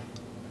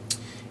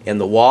 And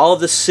the wall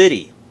of the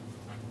city,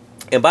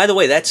 and by the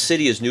way, that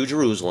city is New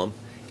Jerusalem,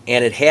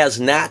 and it has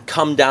not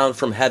come down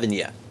from heaven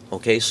yet,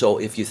 okay? So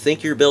if you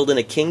think you're building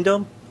a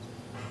kingdom,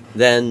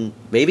 then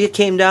maybe it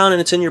came down and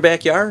it's in your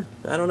backyard.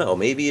 I don't know.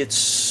 Maybe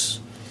it's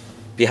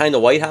behind the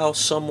White House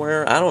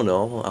somewhere. I don't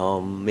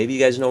know. Maybe you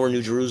guys know where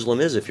New Jerusalem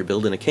is if you're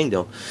building a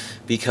kingdom,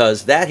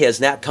 because that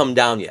has not come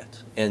down yet.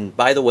 And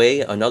by the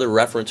way, another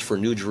reference for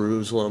New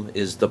Jerusalem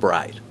is the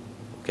bride.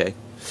 Okay?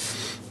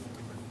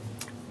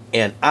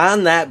 And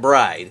on that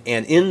bride,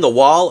 and in the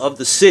wall of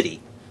the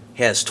city,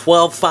 has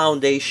 12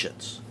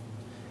 foundations.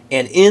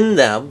 And in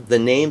them, the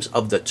names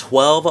of the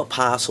 12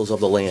 apostles of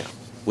the Lamb,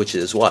 which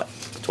is what?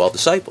 12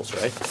 disciples,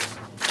 right?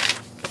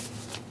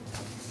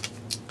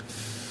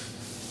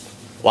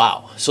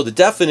 Wow. So the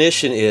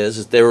definition is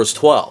that there was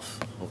 12.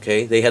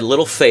 Okay? They had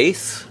little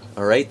faith.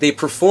 All right? They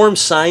performed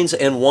signs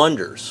and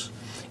wonders.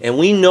 And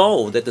we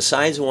know that the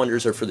signs and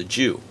wonders are for the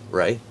Jew,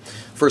 right?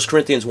 1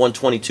 Corinthians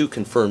 1:22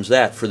 confirms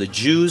that. For the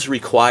Jews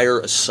require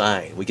a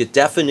sign. We get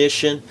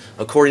definition,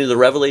 according to the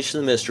revelation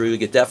of the mystery, we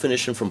get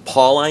definition from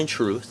Pauline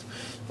truth.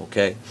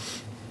 Okay?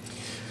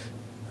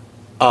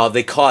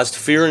 They caused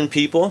fear in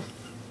people.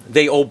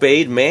 They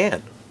obeyed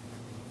man.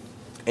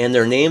 And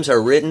their names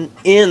are written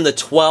in the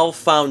 12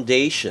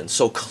 foundations.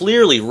 So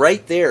clearly,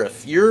 right there,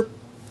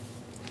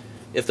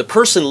 if the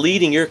person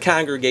leading your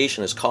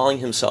congregation is calling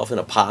himself an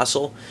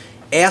apostle,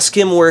 ask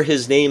him where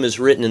his name is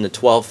written in the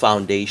 12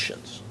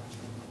 foundations.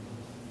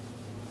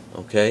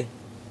 Okay?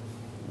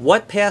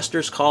 What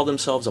pastors call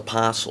themselves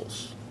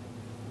apostles?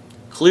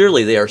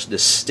 Clearly they are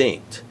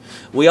distinct.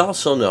 We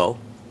also know,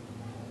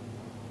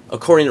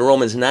 according to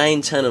Romans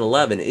 9, 10, and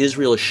 11,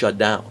 Israel is shut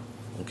down.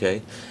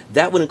 Okay?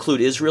 That would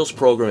include Israel's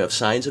program of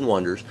signs and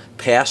wonders,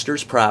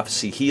 pastors,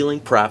 prophecy, healing,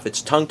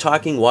 prophets,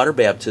 tongue-talking, water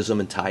baptism,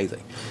 and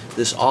tithing.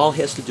 This all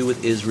has to do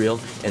with Israel,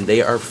 and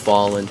they are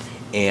fallen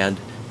and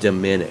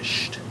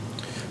diminished.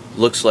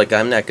 Looks like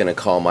I'm not going to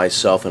call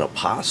myself an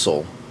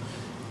apostle.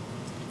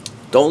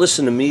 Don't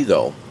listen to me,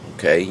 though.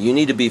 Okay? You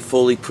need to be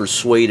fully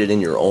persuaded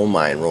in your own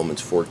mind,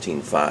 Romans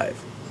 14:5.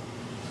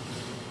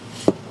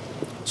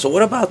 So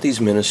what about these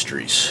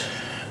ministries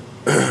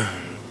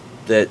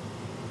that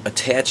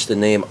attach the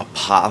name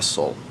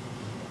apostle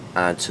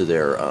onto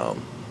their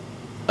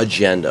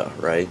agenda,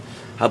 right?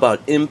 How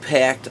about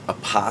Impact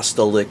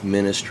Apostolic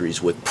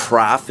Ministries with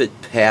Prophet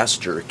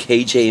Pastor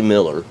K.J.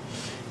 Miller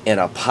and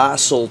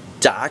Apostle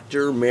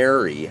Dr.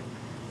 Mary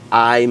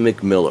I.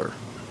 McMiller?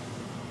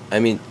 I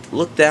mean,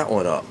 look that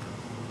one up.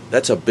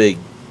 That's a big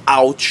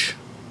ouch.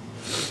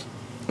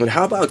 And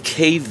how about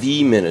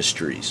KV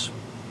Ministries?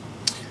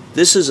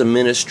 This is a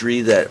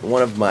ministry that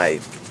one of my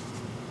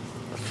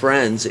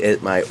friends at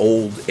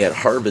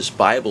Harvest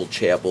Bible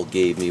Chapel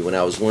gave me when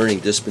I was learning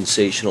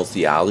dispensational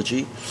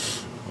theology.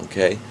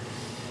 Okay?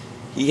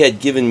 He had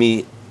given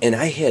me, and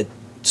I had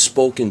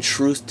spoken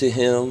truth to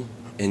him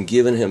and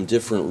given him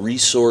different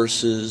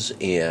resources,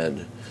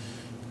 and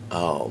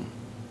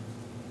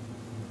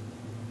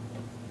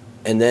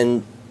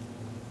then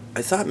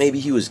I thought maybe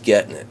he was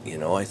getting it, you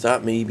know. I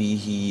thought maybe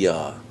he,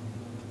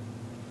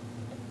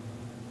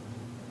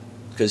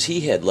 because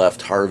he had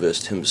left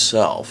Harvest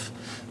himself,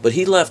 but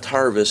he left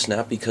Harvest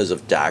not because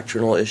of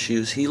doctrinal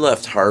issues. He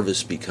left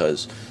Harvest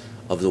because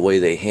of the way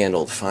they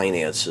handled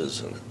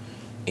finances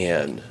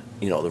and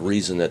you know, the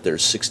reason that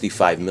there's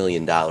 $65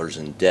 million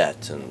in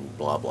debt and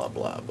blah, blah,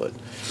 blah. But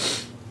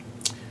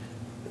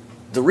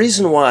the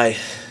reason why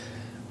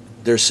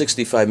there's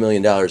 $65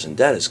 million in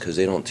debt is because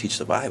they don't teach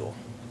the Bible.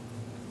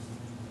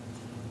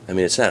 I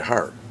mean, it's not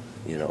hard,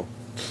 you know.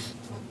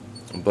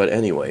 But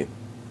anyway,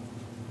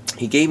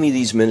 he gave me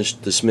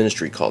this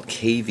ministry called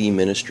KV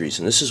Ministries,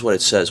 and this is what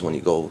it says when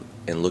you go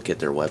and look at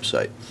their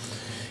website.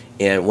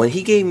 And when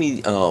he gave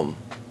me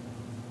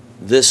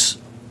this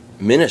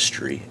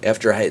ministry,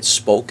 after I had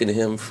spoken to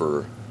him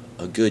for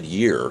a good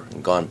year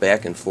and gone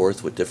back and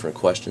forth with different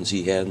questions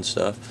he had and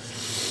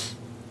stuff,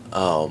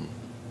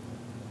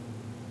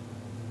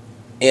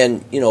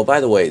 and you know,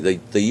 by the way,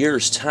 the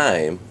year's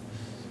time,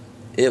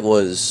 it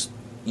was,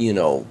 you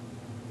know,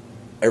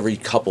 every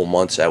couple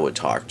months I would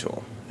talk to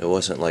him. It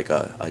wasn't like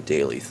a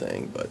daily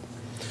thing, but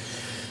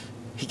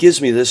he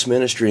gives me this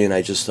ministry, and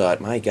I just thought,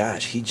 my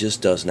gosh, he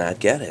just does not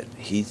get it.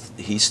 He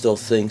still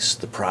thinks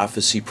the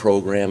prophecy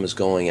program is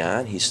going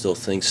on. He still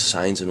thinks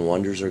signs and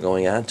wonders are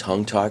going on,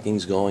 tongue talking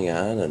is going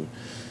on,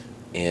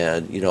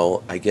 and you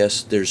know, I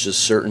guess there's just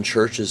certain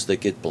churches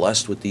that get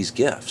blessed with these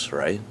gifts,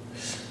 right?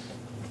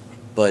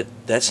 But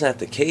that's not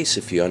the case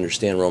if you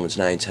understand Romans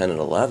 9, 10, and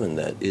 11,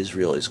 that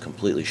Israel is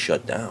completely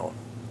shut down.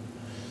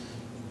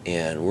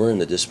 And we're in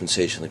the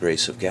dispensation of the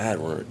grace of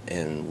God,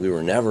 and we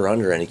were never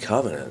under any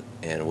covenant.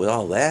 And with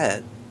all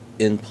that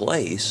in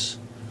place,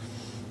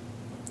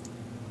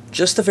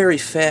 just the very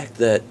fact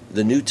that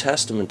the New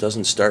Testament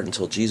doesn't start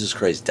until Jesus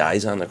Christ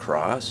dies on the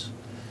cross,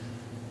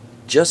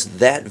 just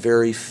that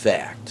very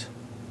fact,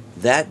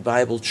 that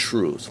Bible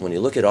truth, when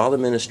you look at all the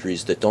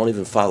ministries that don't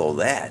even follow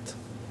that,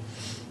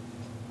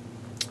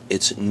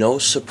 it's no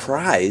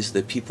surprise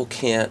that people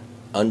can't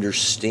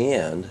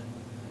understand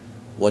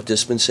what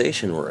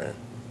dispensation we're in.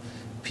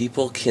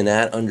 People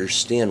cannot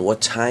understand what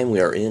time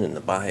we are in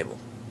the Bible.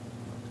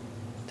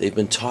 They've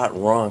been taught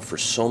wrong for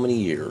so many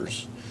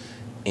years.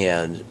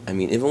 And, I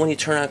mean, even when you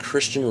turn on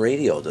Christian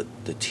radio,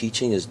 the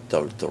teaching is,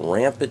 the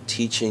rampant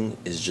teaching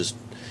is just,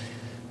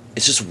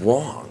 it's just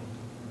wrong.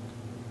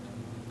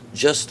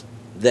 Just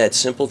that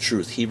simple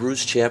truth.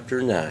 Hebrews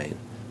chapter 9,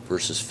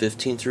 verses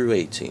 15 through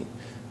 18.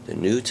 The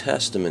New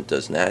Testament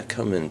does not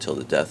come in until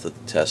the death of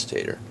the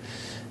testator.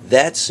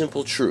 That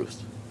simple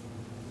truth.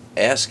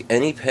 Ask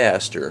any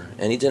pastor,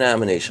 any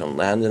denominational,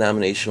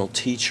 non-denominational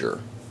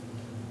teacher,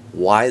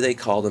 why they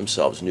call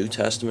themselves New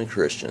Testament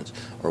Christians,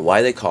 or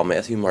why they call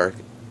Matthew, Mark,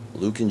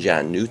 Luke, and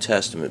John New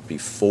Testament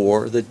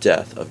before the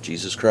death of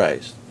Jesus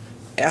Christ.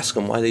 Ask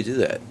them why they do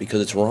that,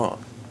 because it's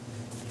wrong.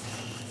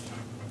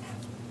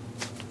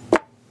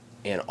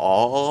 And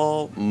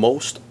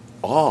most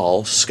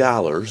all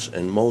scholars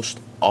and most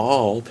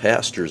all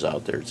pastors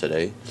out there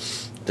today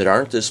that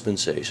aren't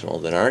dispensational,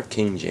 that aren't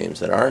King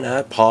James, that are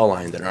not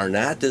Pauline, that are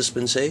not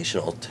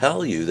dispensational,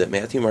 tell you that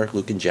Matthew, Mark,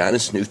 Luke, and John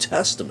is New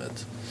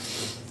Testament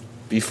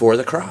before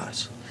the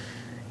cross.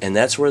 And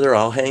that's where they're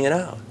all hanging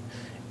out.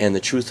 And the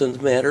truth of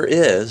the matter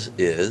is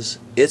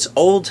it's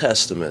Old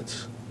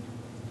Testament,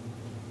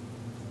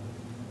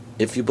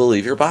 if you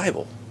believe your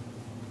Bible.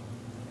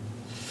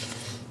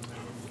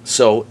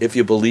 So if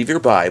you believe your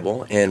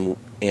Bible, and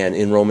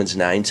in Romans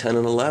 9, 10,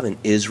 and 11,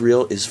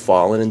 Israel is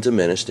fallen and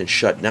diminished and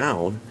shut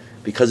down,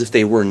 Because if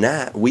they were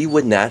not, we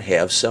would not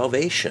have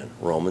salvation.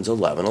 Romans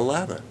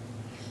 11:11.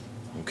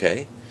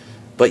 Okay?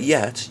 But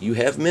yet, you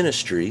have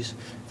ministries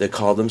that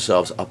call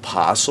themselves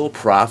apostle,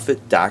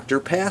 prophet, doctor,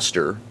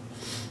 pastor,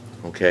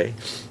 okay,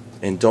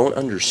 and don't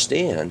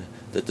understand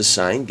that the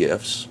sign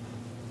gifts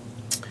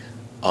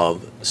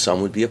of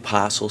some would be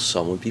apostles,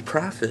 some would be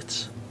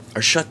prophets,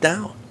 are shut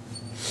down.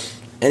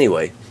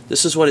 Anyway,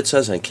 this is what it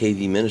says on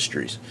KV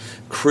Ministries.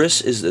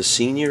 Chris is the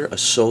senior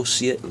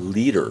associate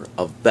leader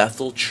of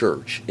Bethel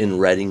Church in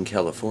Redding,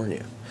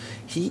 California.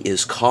 He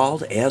is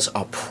called as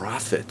a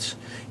prophet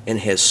and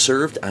has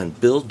served on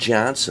Bill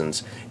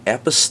Johnson's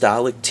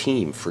apostolic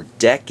team for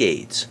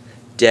decades.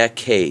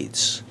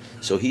 Decades.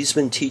 So he's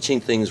been teaching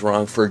things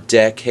wrong for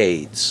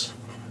decades.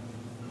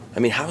 I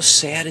mean, how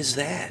sad is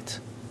that?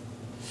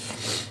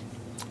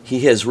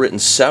 He has written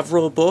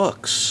several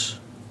books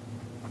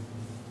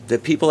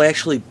that people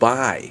actually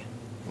buy,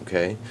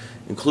 okay,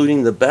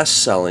 including the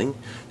best-selling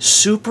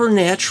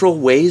Supernatural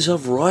Ways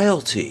of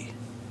Royalty.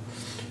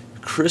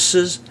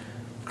 Chris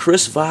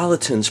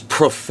Vallotton's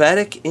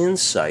prophetic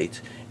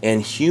insight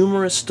and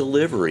humorous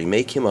delivery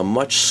make him a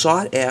much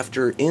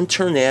sought-after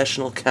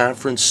international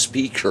conference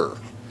speaker.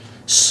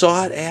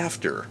 Sought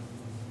after.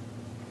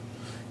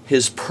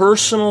 His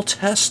personal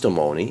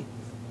testimony,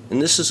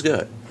 and this is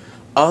good,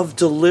 of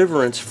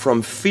deliverance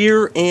from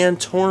fear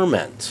and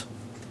torment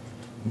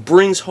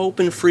brings hope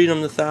and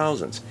freedom to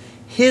thousands.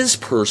 His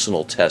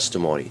personal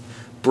testimony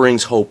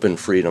brings hope and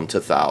freedom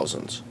to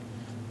thousands.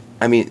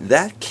 I mean,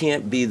 that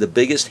can't be the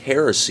biggest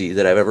heresy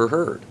that I've ever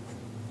heard.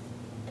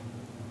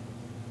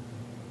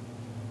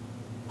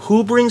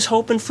 Who brings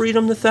hope and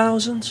freedom to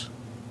thousands?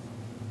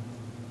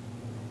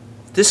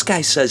 This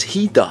guy says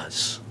he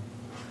does.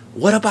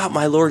 What about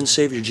my Lord and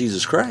Savior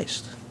Jesus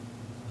Christ?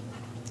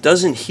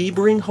 Doesn't he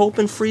bring hope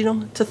and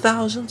freedom to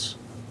thousands?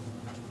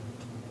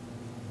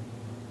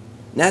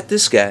 Not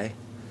this guy.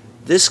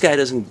 This guy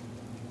doesn't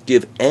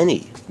give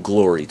any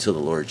glory to the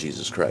Lord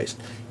Jesus Christ.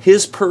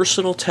 His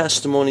personal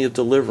testimony of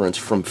deliverance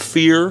from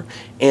fear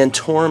and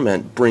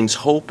torment brings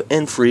hope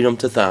and freedom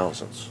to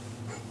thousands.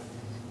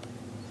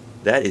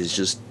 That is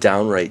just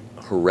downright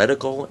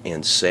heretical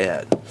and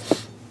sad.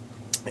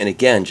 And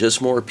again,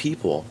 just more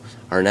people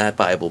are not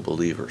Bible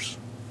believers.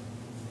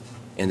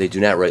 And they do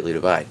not rightly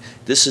divide.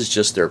 This is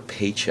just their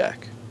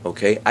paycheck.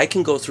 Okay? I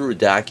can go through a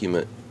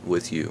document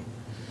with you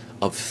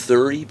of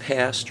 30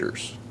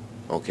 pastors.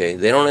 Okay?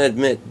 They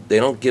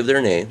don't give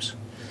their names,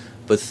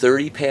 but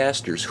 30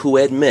 pastors who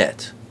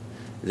admit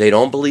they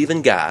don't believe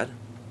in God.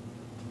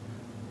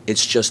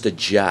 It's just a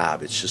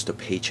job. It's just a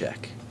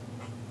paycheck.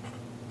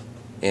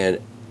 And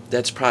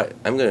that's probably,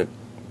 I'm going to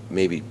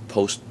maybe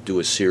do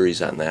a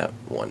series on that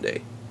one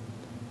day.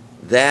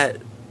 That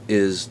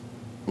is,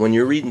 when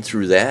you're reading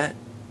through that,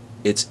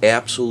 it's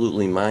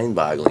absolutely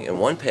mind-boggling. And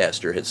one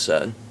pastor had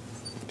said,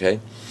 okay,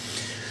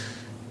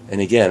 and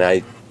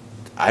again,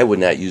 I would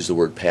not use the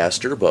word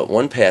pastor, but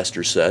one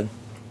pastor said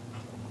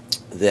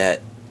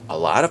that a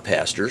lot of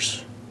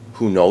pastors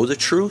who know the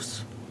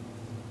truth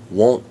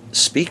won't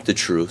speak the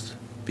truth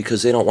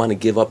because they don't want to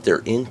give up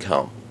their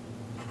income.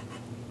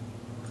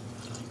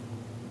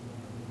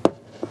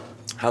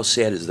 How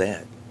sad is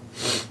that?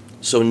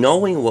 So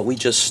knowing what we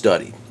just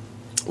studied,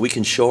 we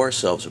can show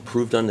ourselves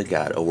approved unto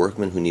God, a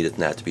workman who needeth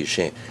not to be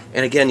ashamed.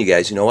 And again, you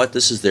guys, you know what?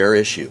 This is their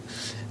issue.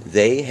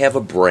 They have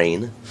a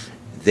brain.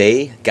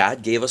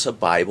 God gave us a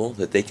Bible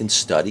that they can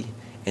study,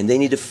 and they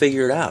need to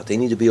figure it out. They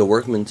need to be a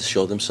workman to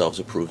show themselves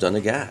approved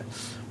unto God.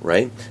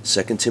 Right?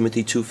 2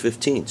 Timothy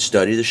 2:15,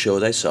 study to show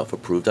thyself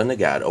approved unto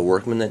God, a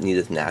workman that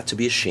needeth not to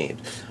be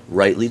ashamed,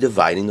 rightly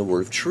dividing the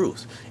word of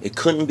truth. It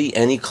couldn't be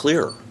any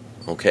clearer.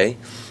 Okay?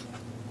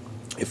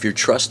 If you're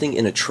trusting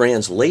in a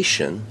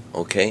translation,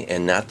 okay,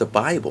 and not the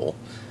Bible,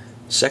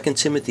 2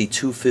 Timothy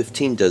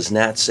 2:15 does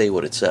not say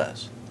what it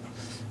says.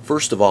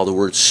 First of all, the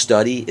word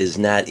study is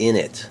not in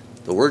it.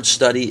 The word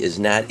study is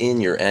not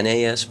in your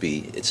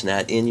NASB, it's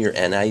not in your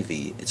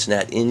NIV, it's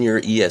not in your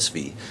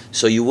ESV.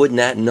 So you would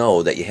not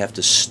know that you have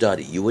to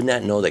study. You would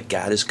not know that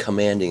God is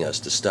commanding us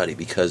to study,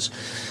 because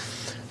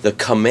the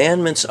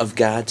commandments of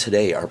God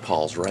today are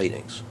Paul's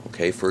writings.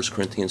 Okay, 1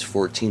 Corinthians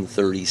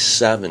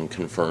 14:37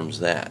 confirms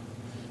that.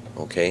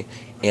 Okay,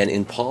 and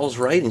in Paul's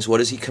writings, what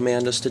does he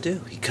command us to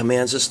do? He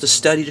commands us to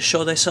study to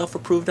show thyself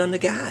approved unto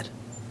God.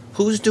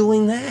 Who's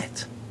doing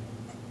that?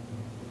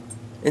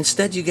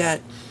 Instead, you got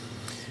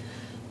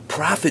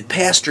Prophet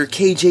Pastor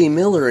K.J.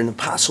 Miller and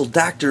Apostle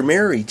Dr.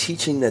 Mary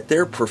teaching that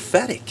they're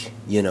prophetic,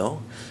 you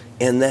know,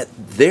 and that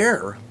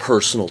their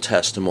personal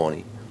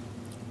testimony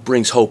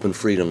brings hope and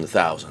freedom to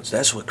thousands.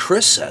 That's what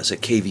Chris says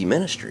at KV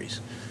Ministries,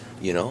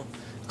 you know.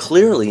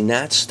 Clearly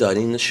not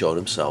studying to show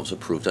themselves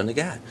approved unto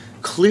God.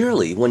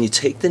 Clearly, when you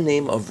take the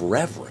name of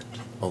Reverend,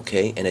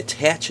 okay, and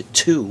attach it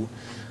to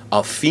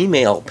a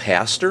female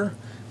pastor,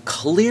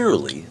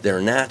 clearly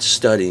they're not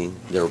studying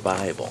their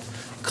Bible.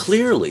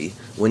 Clearly,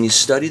 when you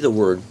study the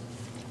word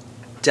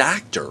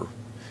doctor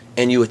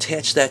and you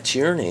attach that to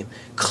your name,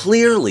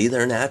 clearly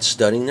they're not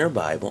studying their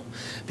Bible,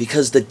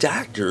 because the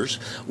doctors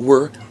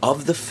were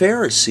of the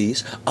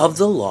Pharisees of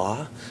the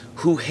law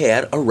who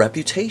had a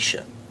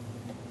reputation.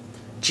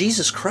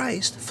 Jesus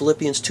Christ,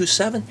 Philippians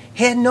 2:7,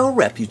 had no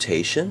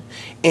reputation,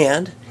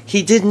 and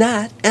he did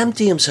not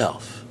empty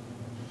himself.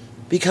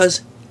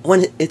 Because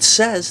when it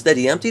says that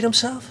he emptied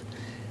himself,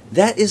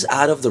 that is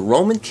out of the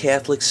Roman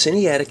Catholic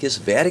Sinaiticus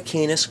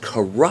Vaticanus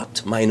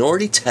corrupt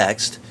minority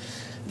text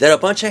that a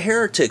bunch of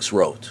heretics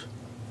wrote.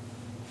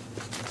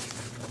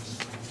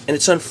 And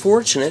it's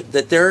unfortunate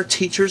that there are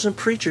teachers and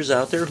preachers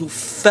out there who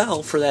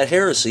fell for that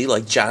heresy,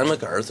 like John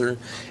MacArthur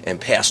and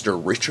Pastor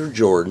Richard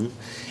Jordan,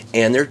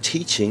 and they're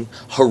teaching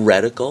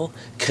heretical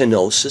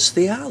kenosis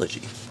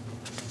theology.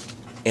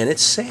 And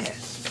it's sad.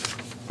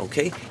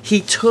 Okay?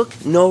 He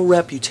took no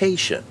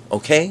reputation.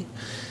 Okay?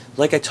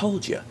 Like I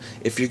told you,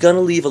 if you're going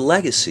to leave a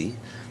legacy,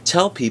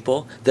 tell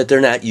people that they're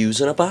not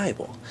using a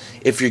Bible.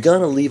 If you're going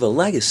to leave a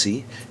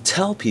legacy,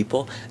 tell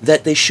people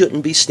that they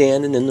shouldn't be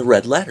standing in the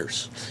red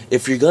letters.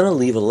 If you're going to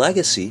leave a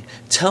legacy,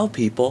 tell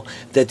people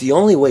that the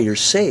only way you're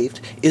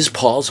saved is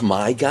Paul's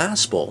my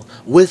gospel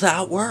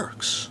without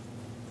works.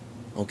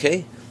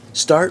 Okay?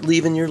 Start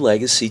leaving your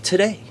legacy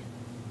today.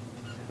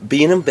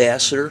 Be an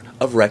ambassador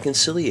of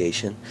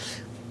reconciliation,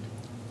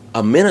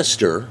 a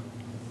minister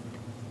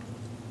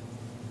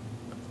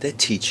that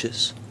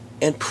teaches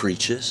and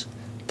preaches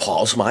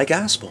Paul's my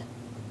gospel.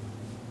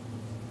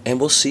 And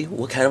we'll see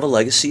what kind of a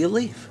legacy you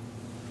leave.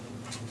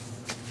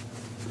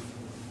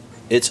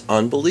 It's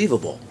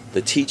unbelievable,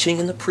 the teaching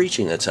and the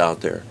preaching that's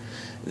out there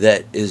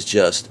that is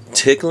just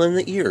tickling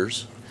the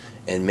ears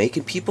and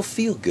making people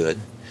feel good.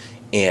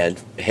 And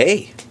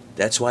hey,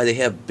 that's why they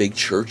have big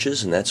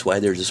churches, and that's why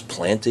they're just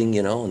planting,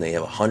 and they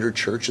have 100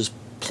 churches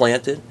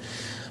planted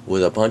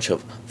with a bunch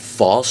of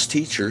false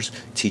teachers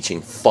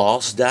teaching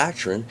false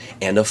doctrine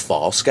and a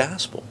false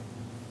gospel.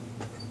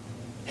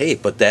 Hey,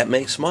 but that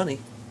makes money.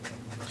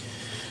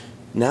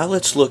 Now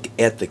let's look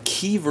at the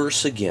key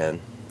verse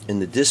again in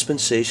the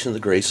dispensation of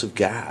the grace of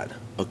God,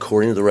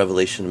 according to the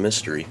revelation of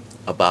mystery,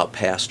 about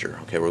pastor.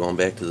 Okay, we're going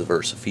back to the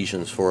verse,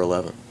 Ephesians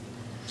 4:11.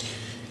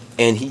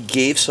 And he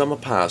gave some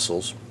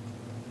apostles,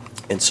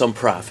 and some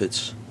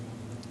prophets,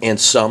 and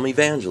some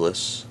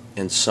evangelists,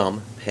 and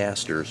some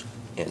pastors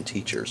and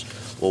teachers.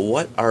 Well,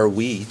 what are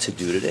we to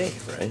do today,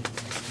 right?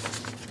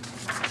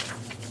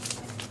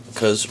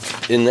 Because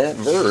in that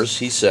verse,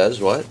 he says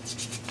what?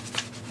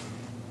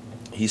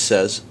 He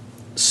says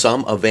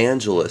some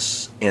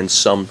evangelists and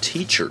some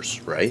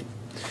teachers, right?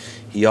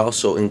 He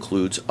also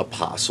includes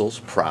apostles,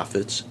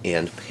 prophets,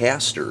 and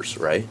pastors,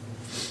 right?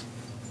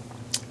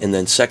 And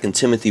then 2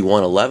 Timothy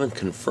 1:11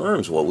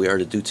 confirms what we are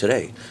to do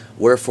today.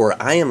 Wherefore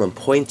I am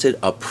appointed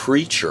a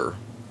preacher,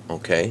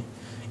 okay,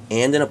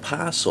 and an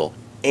apostle,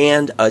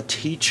 and a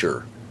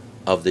teacher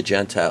of the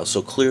Gentiles.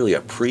 So clearly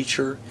a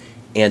preacher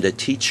and a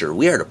teacher.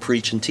 We are to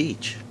preach and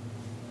teach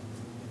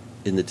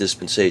in the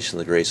dispensation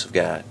of the grace of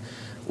God.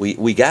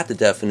 We got the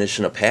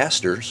definition of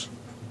pastors,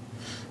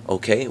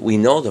 okay? We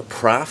know the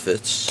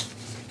prophets,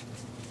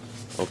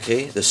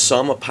 okay? The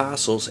some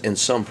apostles and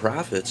some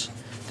prophets.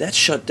 That's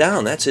shut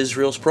down. That's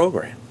Israel's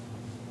program.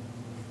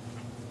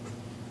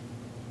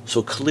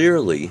 So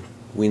clearly,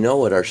 we know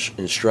what our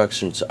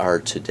instructions are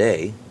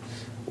today.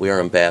 We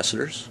are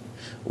ambassadors.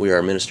 We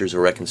are ministers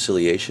of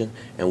reconciliation.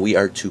 And we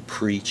are to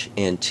preach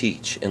and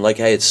teach. And like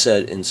I had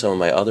said in some of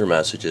my other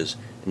messages,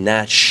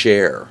 not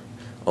share.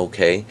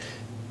 Okay?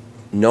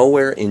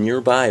 Nowhere in your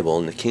Bible,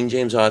 in the King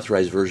James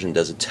Authorized Version,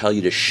 does it tell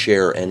you to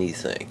share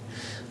anything.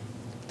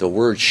 The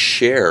word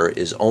share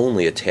is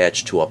only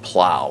attached to a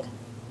plow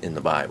in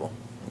the Bible.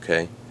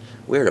 Okay?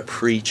 We are to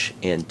preach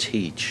and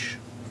teach.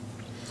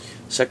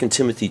 2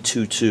 Timothy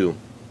 2:2.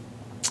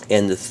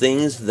 And the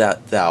things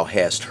that thou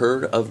hast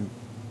heard of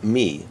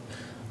me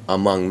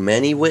among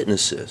many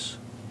witnesses,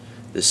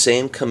 the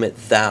same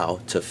commit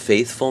thou to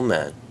faithful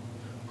men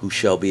who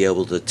shall be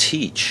able to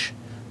teach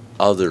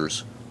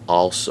others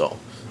also.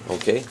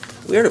 Okay?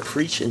 We are to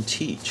preach and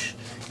teach.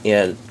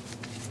 And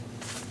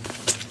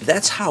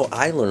that's how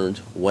I learned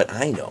what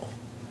I know.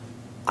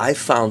 I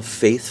found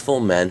faithful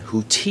men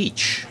who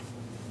teach,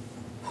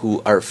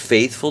 who are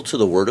faithful to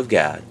the Word of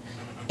God,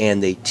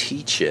 and they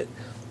teach it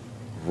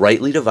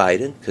rightly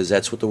divided, because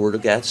that's what the Word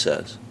of God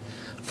says,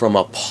 from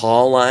a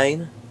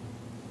Pauline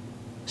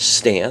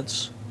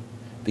stance,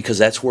 because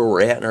that's where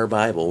we're at in our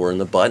Bible. We're in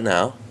the bud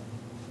now.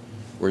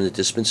 We're in the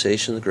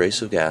dispensation of the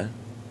grace of God.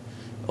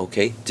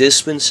 Okay?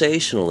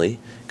 Dispensationally,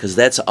 because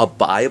that's a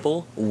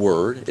Bible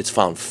word. It's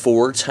found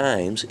 4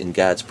 times in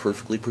God's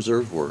perfectly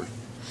preserved Word.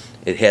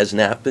 It has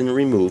not been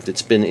removed.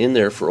 It's been in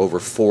there for over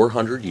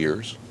 400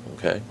 years.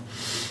 Okay?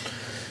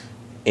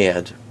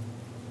 And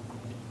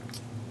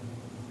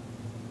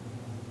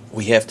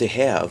we have to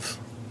have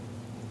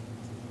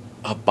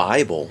a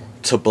Bible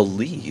to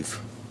believe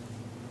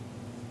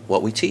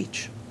what we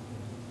teach.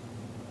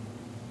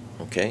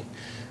 Okay?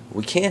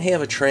 We can't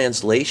have a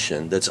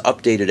translation that's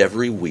updated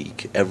every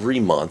week, every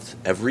month,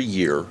 every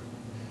year.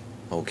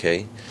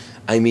 Okay?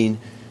 I mean,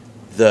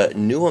 the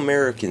New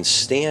American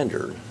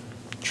Standard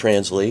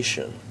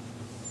translation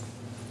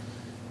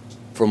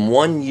from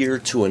one year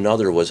to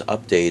another was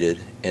updated,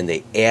 and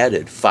they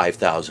added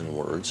 5,000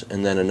 words,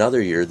 and then another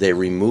year they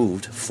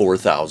removed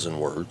 4,000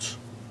 words.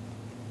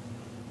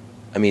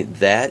 I mean,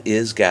 that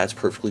is God's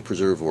perfectly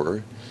preserved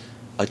word,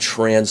 a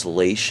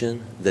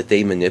translation that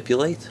they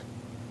manipulate.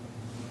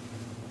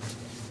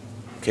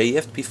 Okay, you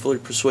have to be fully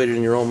persuaded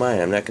in your own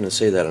mind. I'm not going to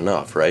say that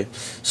enough, right?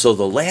 So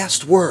the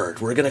last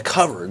word we're going to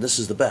cover, and this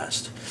is the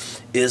best,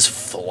 is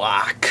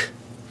flock.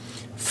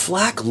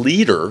 Flock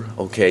leader,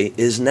 okay,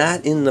 is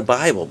not in the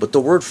Bible, but the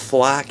word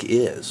flock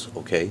is,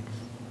 okay?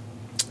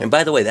 And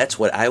by the way, that's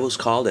what I was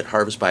called at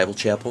Harvest Bible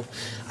Chapel.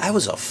 I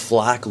was a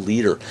flock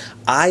leader.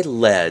 I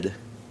led,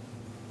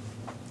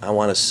 I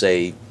want to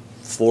say,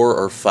 4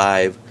 or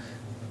 5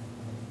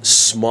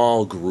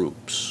 small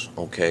groups,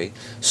 okay?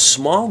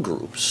 Small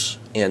groups,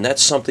 and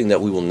that's something that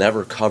we will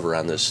never cover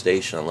on this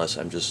station unless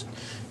I'm just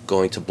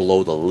going to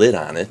blow the lid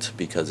on it,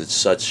 because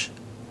it's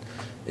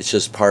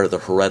just part of the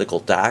heretical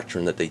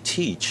doctrine that they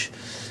teach.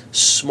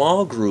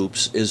 Small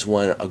groups is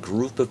when a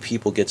group of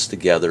people gets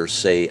together,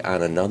 say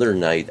on another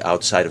night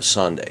outside of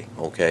Sunday,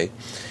 okay?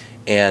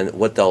 And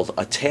what they'll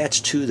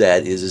attach to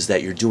that is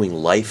that you're doing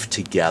life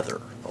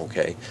together,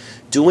 okay?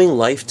 Doing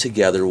life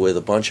together with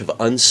a bunch of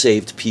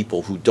unsaved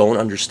people who don't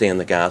understand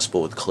the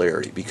gospel with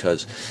clarity.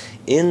 Because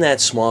in that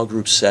small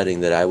group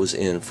setting that I was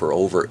in for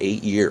over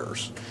 8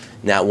 years,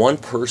 not one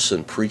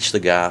person preached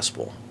the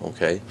gospel,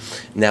 okay?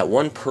 Not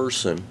one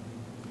person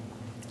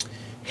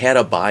had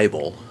a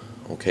Bible,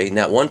 okay?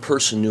 Not one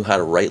person knew how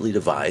to rightly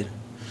divide.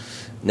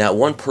 Not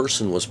one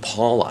person was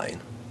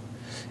Pauline.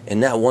 And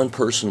not one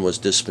person was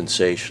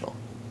dispensational,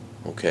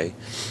 okay?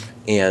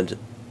 And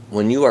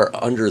when you are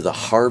under the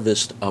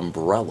Harvest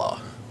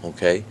umbrella,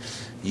 okay,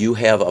 you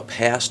have a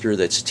pastor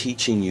that's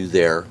teaching you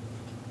there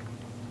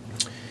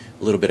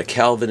a little bit of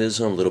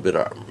Calvinism, a little bit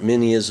of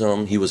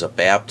Arminianism. He was a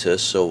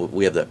Baptist, so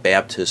we have the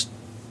Baptist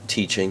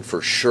teaching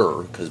for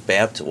sure, because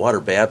water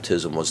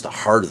baptism was the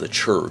heart of the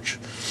church.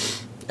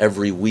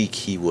 Every week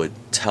he would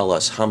tell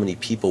us how many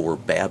people were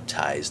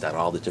baptized on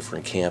all the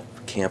different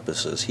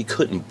campuses. He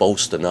couldn't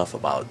boast enough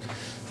about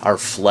our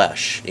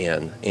flesh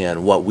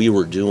and what we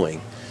were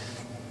doing.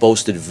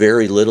 Boasted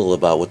very little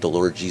about what the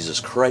Lord Jesus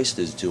Christ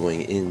is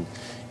doing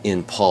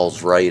in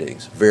Paul's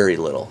writings. Very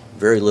little.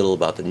 Very little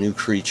about the new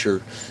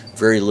creature.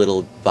 Very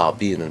little about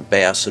being an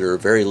ambassador.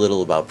 Very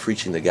little about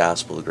preaching the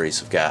gospel of the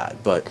grace of God.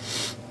 But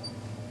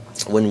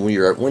when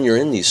you're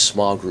in these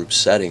small group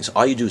settings,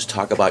 all you do is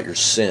talk about your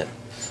sin.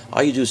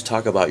 All you do is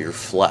talk about your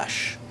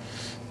flesh.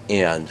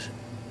 And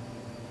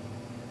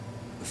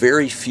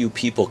very few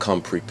people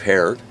come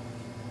prepared.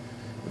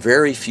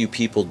 Very few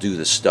people do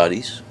the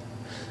studies.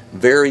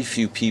 Very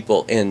few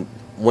people, and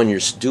when you're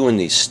doing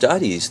these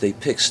studies, they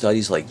pick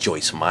studies like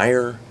Joyce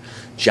Meyer,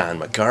 John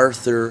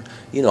MacArthur,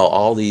 you know,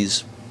 all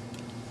these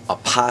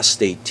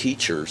apostate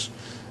teachers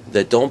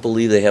that don't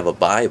believe they have a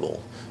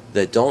Bible,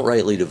 that don't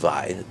rightly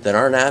divide, that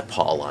are not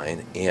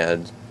Pauline.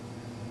 And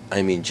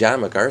I mean,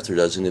 John MacArthur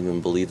doesn't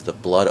even believe the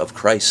blood of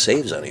Christ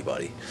saves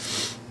anybody,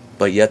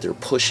 but yet they're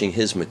pushing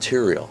his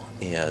material,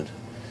 and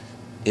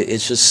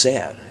it's just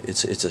sad.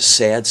 It's a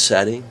sad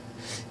setting.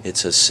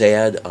 It's a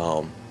sad,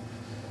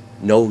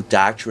 no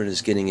doctrine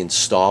is getting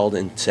installed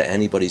into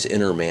anybody's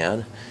inner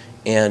man,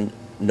 and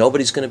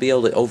nobody's going to be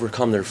able to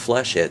overcome their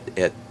flesh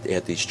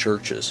at these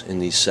churches, in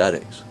these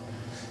settings,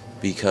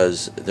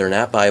 because they're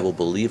not Bible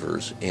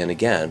believers. And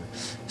again,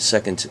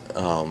 Second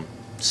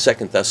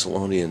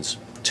Thessalonians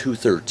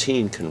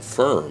 2:13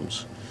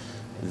 confirms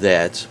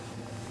that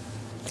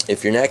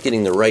if you're not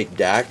getting the right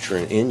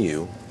doctrine in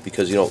you,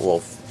 because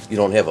you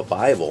don't have a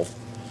Bible,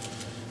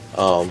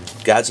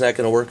 God's not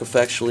going to work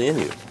effectually in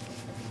you.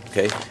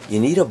 Okay? You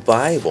need a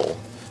Bible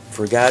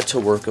for God to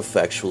work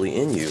effectually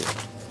in you,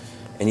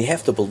 and you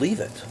have to believe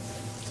it.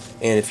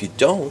 And if you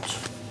don't,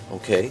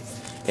 okay,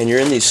 and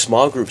you're in these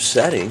small group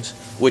settings,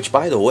 which,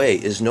 by the way,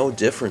 is no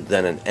different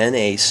than an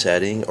NA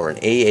setting or an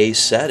AA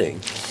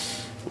setting,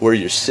 where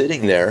you're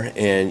sitting there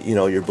and, you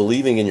know, you're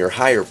believing in your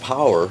higher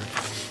power,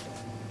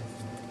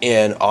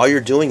 and all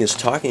you're doing is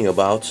talking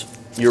about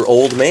your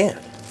old man,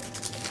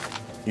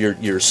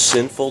 your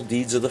sinful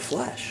deeds of the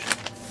flesh.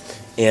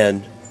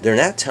 And they're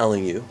not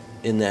telling you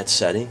in that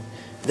setting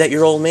that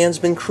your old man's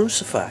been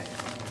crucified.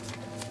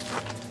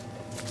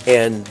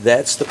 And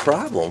that's the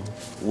problem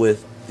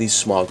with these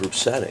small group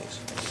settings.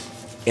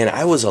 And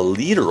I was a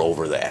leader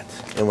over that.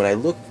 And when I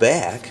look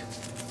back,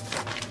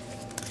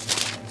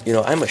 you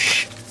know,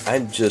 I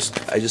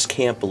just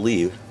can't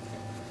believe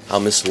how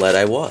misled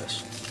I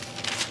was.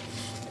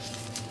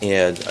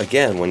 And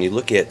again, when you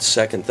look at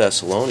 2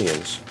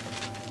 Thessalonians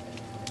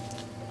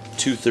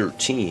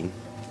 2:13,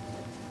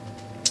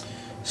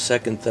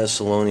 2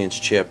 Thessalonians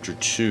chapter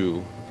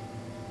 2,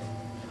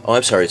 oh,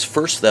 I'm sorry, it's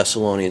 1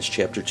 Thessalonians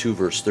chapter 2,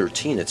 verse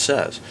 13. It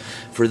says,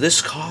 "For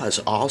this cause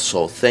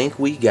also thank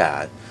we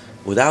God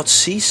without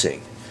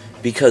ceasing,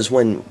 because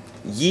when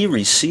ye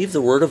received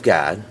the word of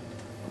God,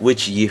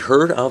 which ye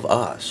heard of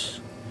us,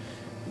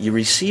 ye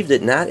received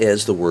it not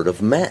as the word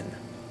of men."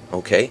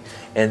 Okay?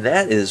 And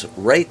that is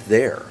right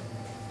there,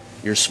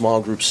 your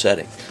small group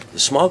setting. The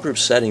small group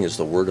setting is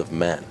the word of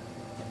men.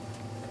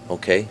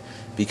 Okay?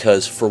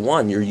 Because for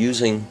one, you're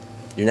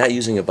not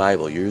using a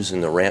Bible, you're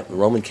using the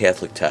Roman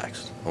Catholic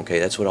text. Okay?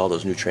 That's what all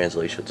those new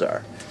translations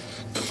are.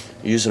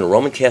 You're using a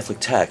Roman Catholic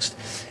text,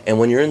 and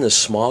when you're in this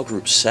small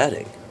group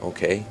setting,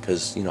 okay,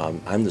 because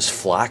I'm this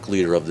flock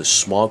leader of this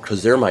small,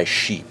 because they're my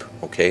sheep.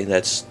 Okay,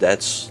 that's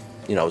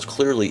I was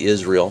clearly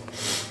Israel.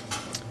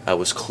 I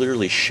was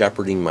clearly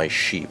shepherding my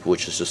sheep,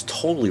 which is just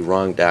totally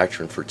wrong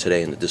doctrine for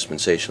today in the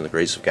dispensation of the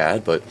grace of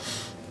God. But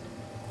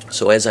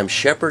so as I'm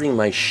shepherding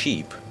my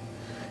sheep,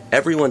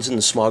 everyone's in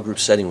the small group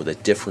setting with a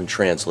different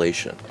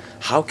translation.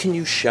 How can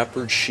you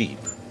shepherd sheep?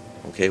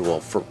 Okay, well,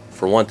 for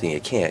one thing, you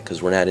can't,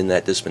 because we're not in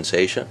that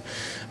dispensation.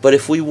 But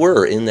if we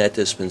were in that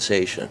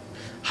dispensation,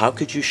 how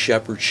could you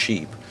shepherd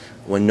sheep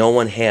when no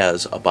one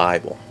has a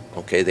Bible?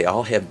 Okay, they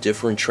all have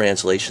different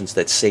translations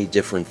that say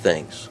different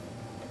things.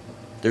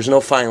 There's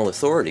no final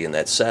authority in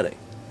that setting.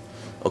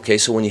 Okay,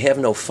 so when you have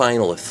no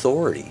final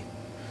authority,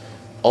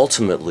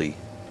 ultimately,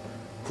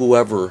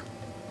 whoever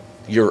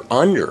you're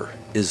under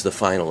is the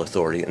final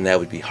authority, and that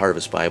would be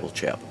Harvest Bible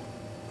Chapel.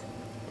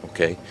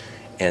 Okay?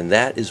 And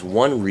that is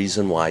one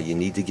reason why you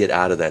need to get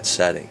out of that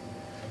setting.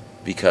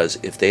 Because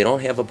if they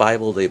don't have a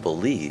Bible they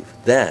believe,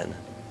 then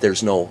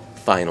there's no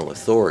final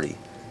authority.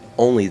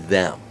 Only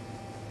them.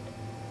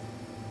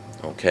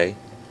 Okay?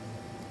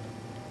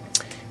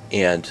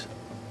 And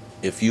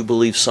if you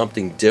believe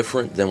something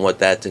different than what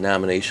that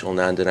denominational,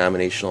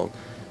 non-denominational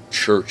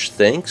church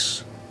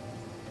thinks,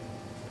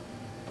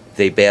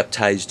 they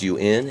baptized you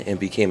in and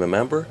became a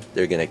member,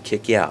 they're going to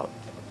kick you out.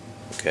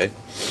 Okay?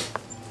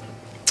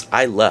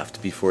 I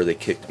left before they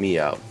kicked me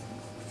out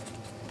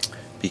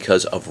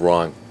because of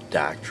wrong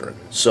doctrine.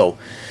 So,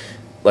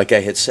 like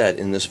I had said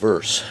in this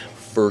verse,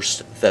 1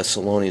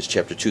 Thessalonians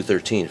chapter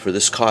 2:13, for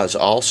this cause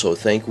also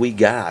thank we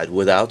God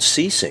without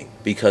ceasing,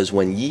 because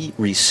when ye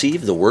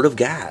received the word of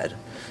God,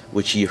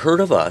 which ye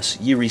heard of us,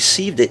 ye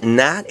received it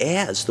not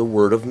as the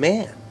word of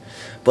man,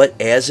 but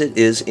as it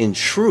is in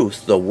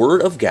truth the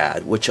word of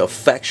God, which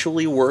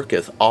effectually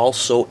worketh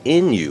also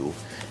in you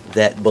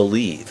that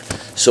believe.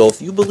 So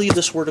if you believe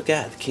this word of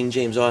God, the King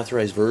James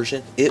Authorized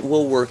Version, it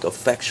will work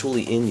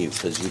effectually in you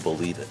because you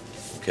believe it.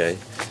 Okay?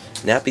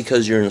 Not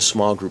because you're in a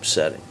small group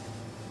setting.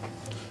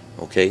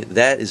 Okay?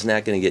 That is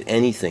not going to get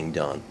anything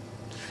done.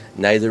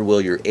 Neither will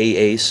your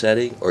AA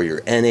setting or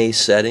your NA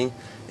setting.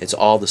 It's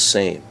all the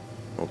same.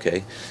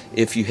 Okay?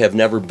 If you have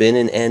never been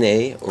in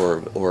NA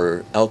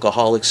or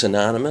Alcoholics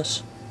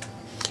Anonymous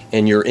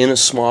and you're in a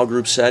small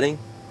group setting,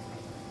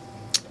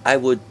 I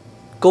would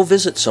go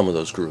visit some of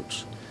those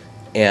groups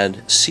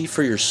and see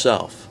for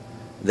yourself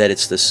that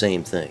it's the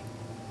same thing.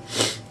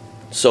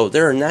 So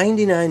there are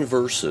 99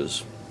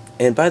 verses,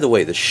 and by the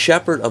way, the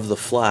shepherd of the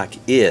flock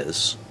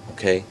is,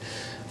 okay,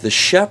 the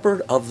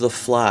shepherd of the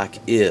flock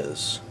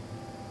is,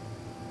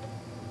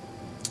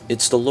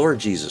 it's the Lord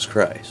Jesus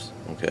Christ,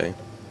 okay?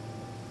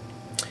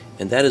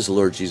 And that is the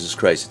Lord Jesus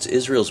Christ. It's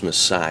Israel's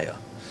Messiah,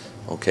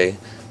 okay?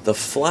 The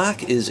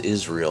flock is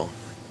Israel,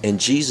 and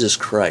Jesus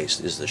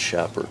Christ is the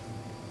shepherd,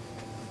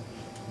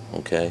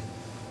 okay?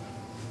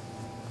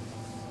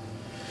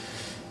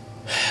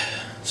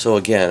 So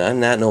again,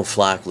 I'm not no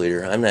flock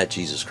leader. I'm not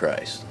Jesus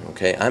Christ.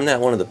 Okay, I'm not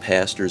one of the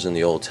pastors in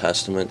the Old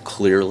Testament.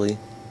 Clearly,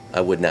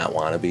 I would not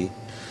want to be.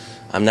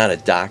 I'm not a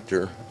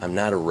doctor. I'm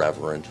not a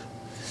reverend.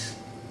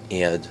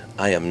 And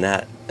I am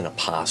not an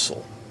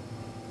apostle.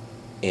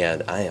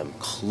 And I am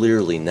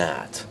clearly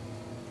not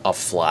a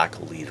flock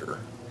leader.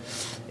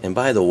 And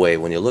by the way,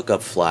 when you look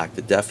up flock,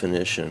 the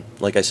definition,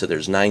 like I said,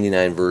 there's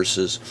 99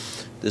 verses.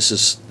 This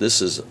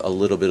is a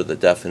little bit of the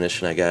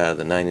definition I got out of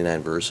the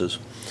 99 verses.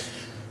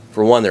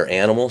 For one, they're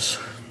animals.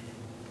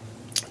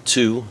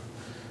 Two,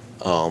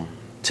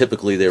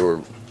 typically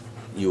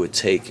you would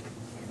take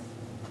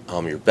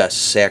your best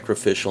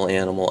sacrificial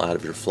animal out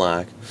of your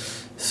flock.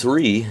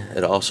 Three,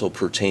 it also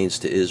pertains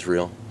to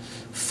Israel.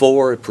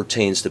 Four, it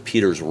pertains to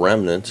Peter's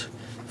remnant.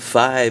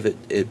 Five,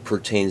 it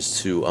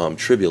pertains to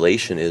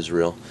tribulation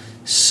Israel.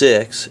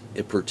 Six,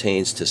 it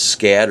pertains to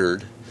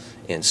scattered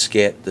and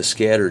the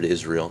scattered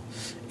Israel.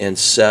 And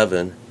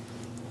seven,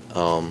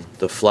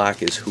 the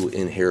flock is who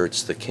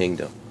inherits the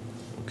kingdom.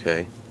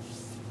 Okay?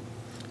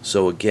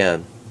 So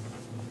again,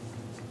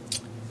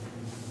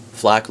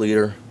 flock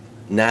leader,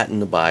 not in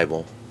the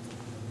Bible.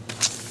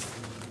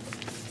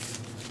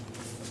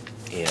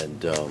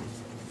 And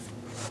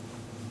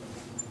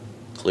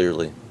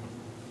clearly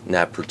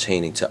not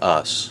pertaining to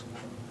us,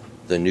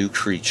 the new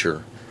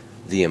creature,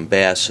 the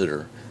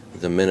ambassador,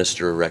 the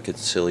minister of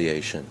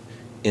reconciliation,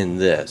 in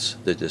this,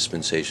 the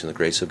dispensation of the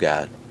grace of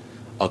God,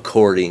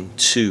 according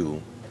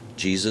to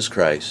Jesus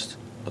Christ,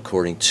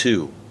 according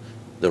to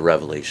the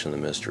revelation of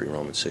the mystery,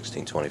 Romans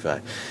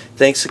 16:25.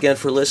 Thanks again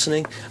for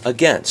listening.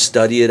 Again,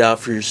 study it out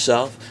for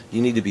yourself.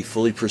 You need to be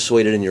fully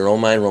persuaded in your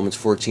own mind, Romans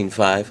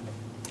 14:5,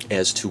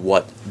 as to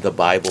what the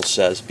Bible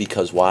says.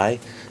 Because why?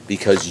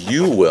 Because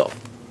you will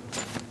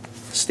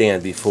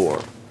stand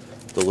before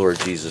the Lord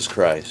Jesus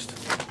Christ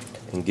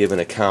and give an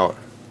account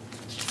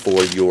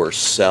for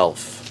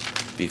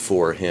yourself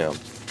before Him.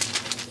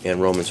 And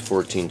Romans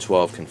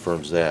 14:12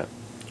 confirms that.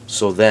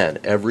 So then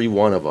every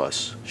one of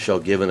us shall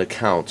give an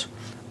account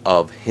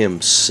of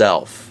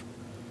himself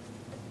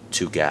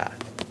to God.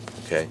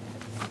 Okay?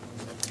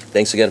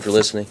 Thanks again for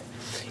listening.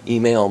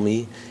 Email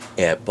me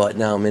at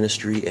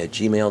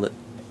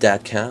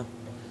butnowministry@gmail.com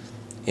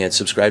and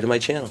subscribe to my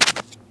channel.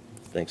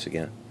 Thanks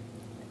again.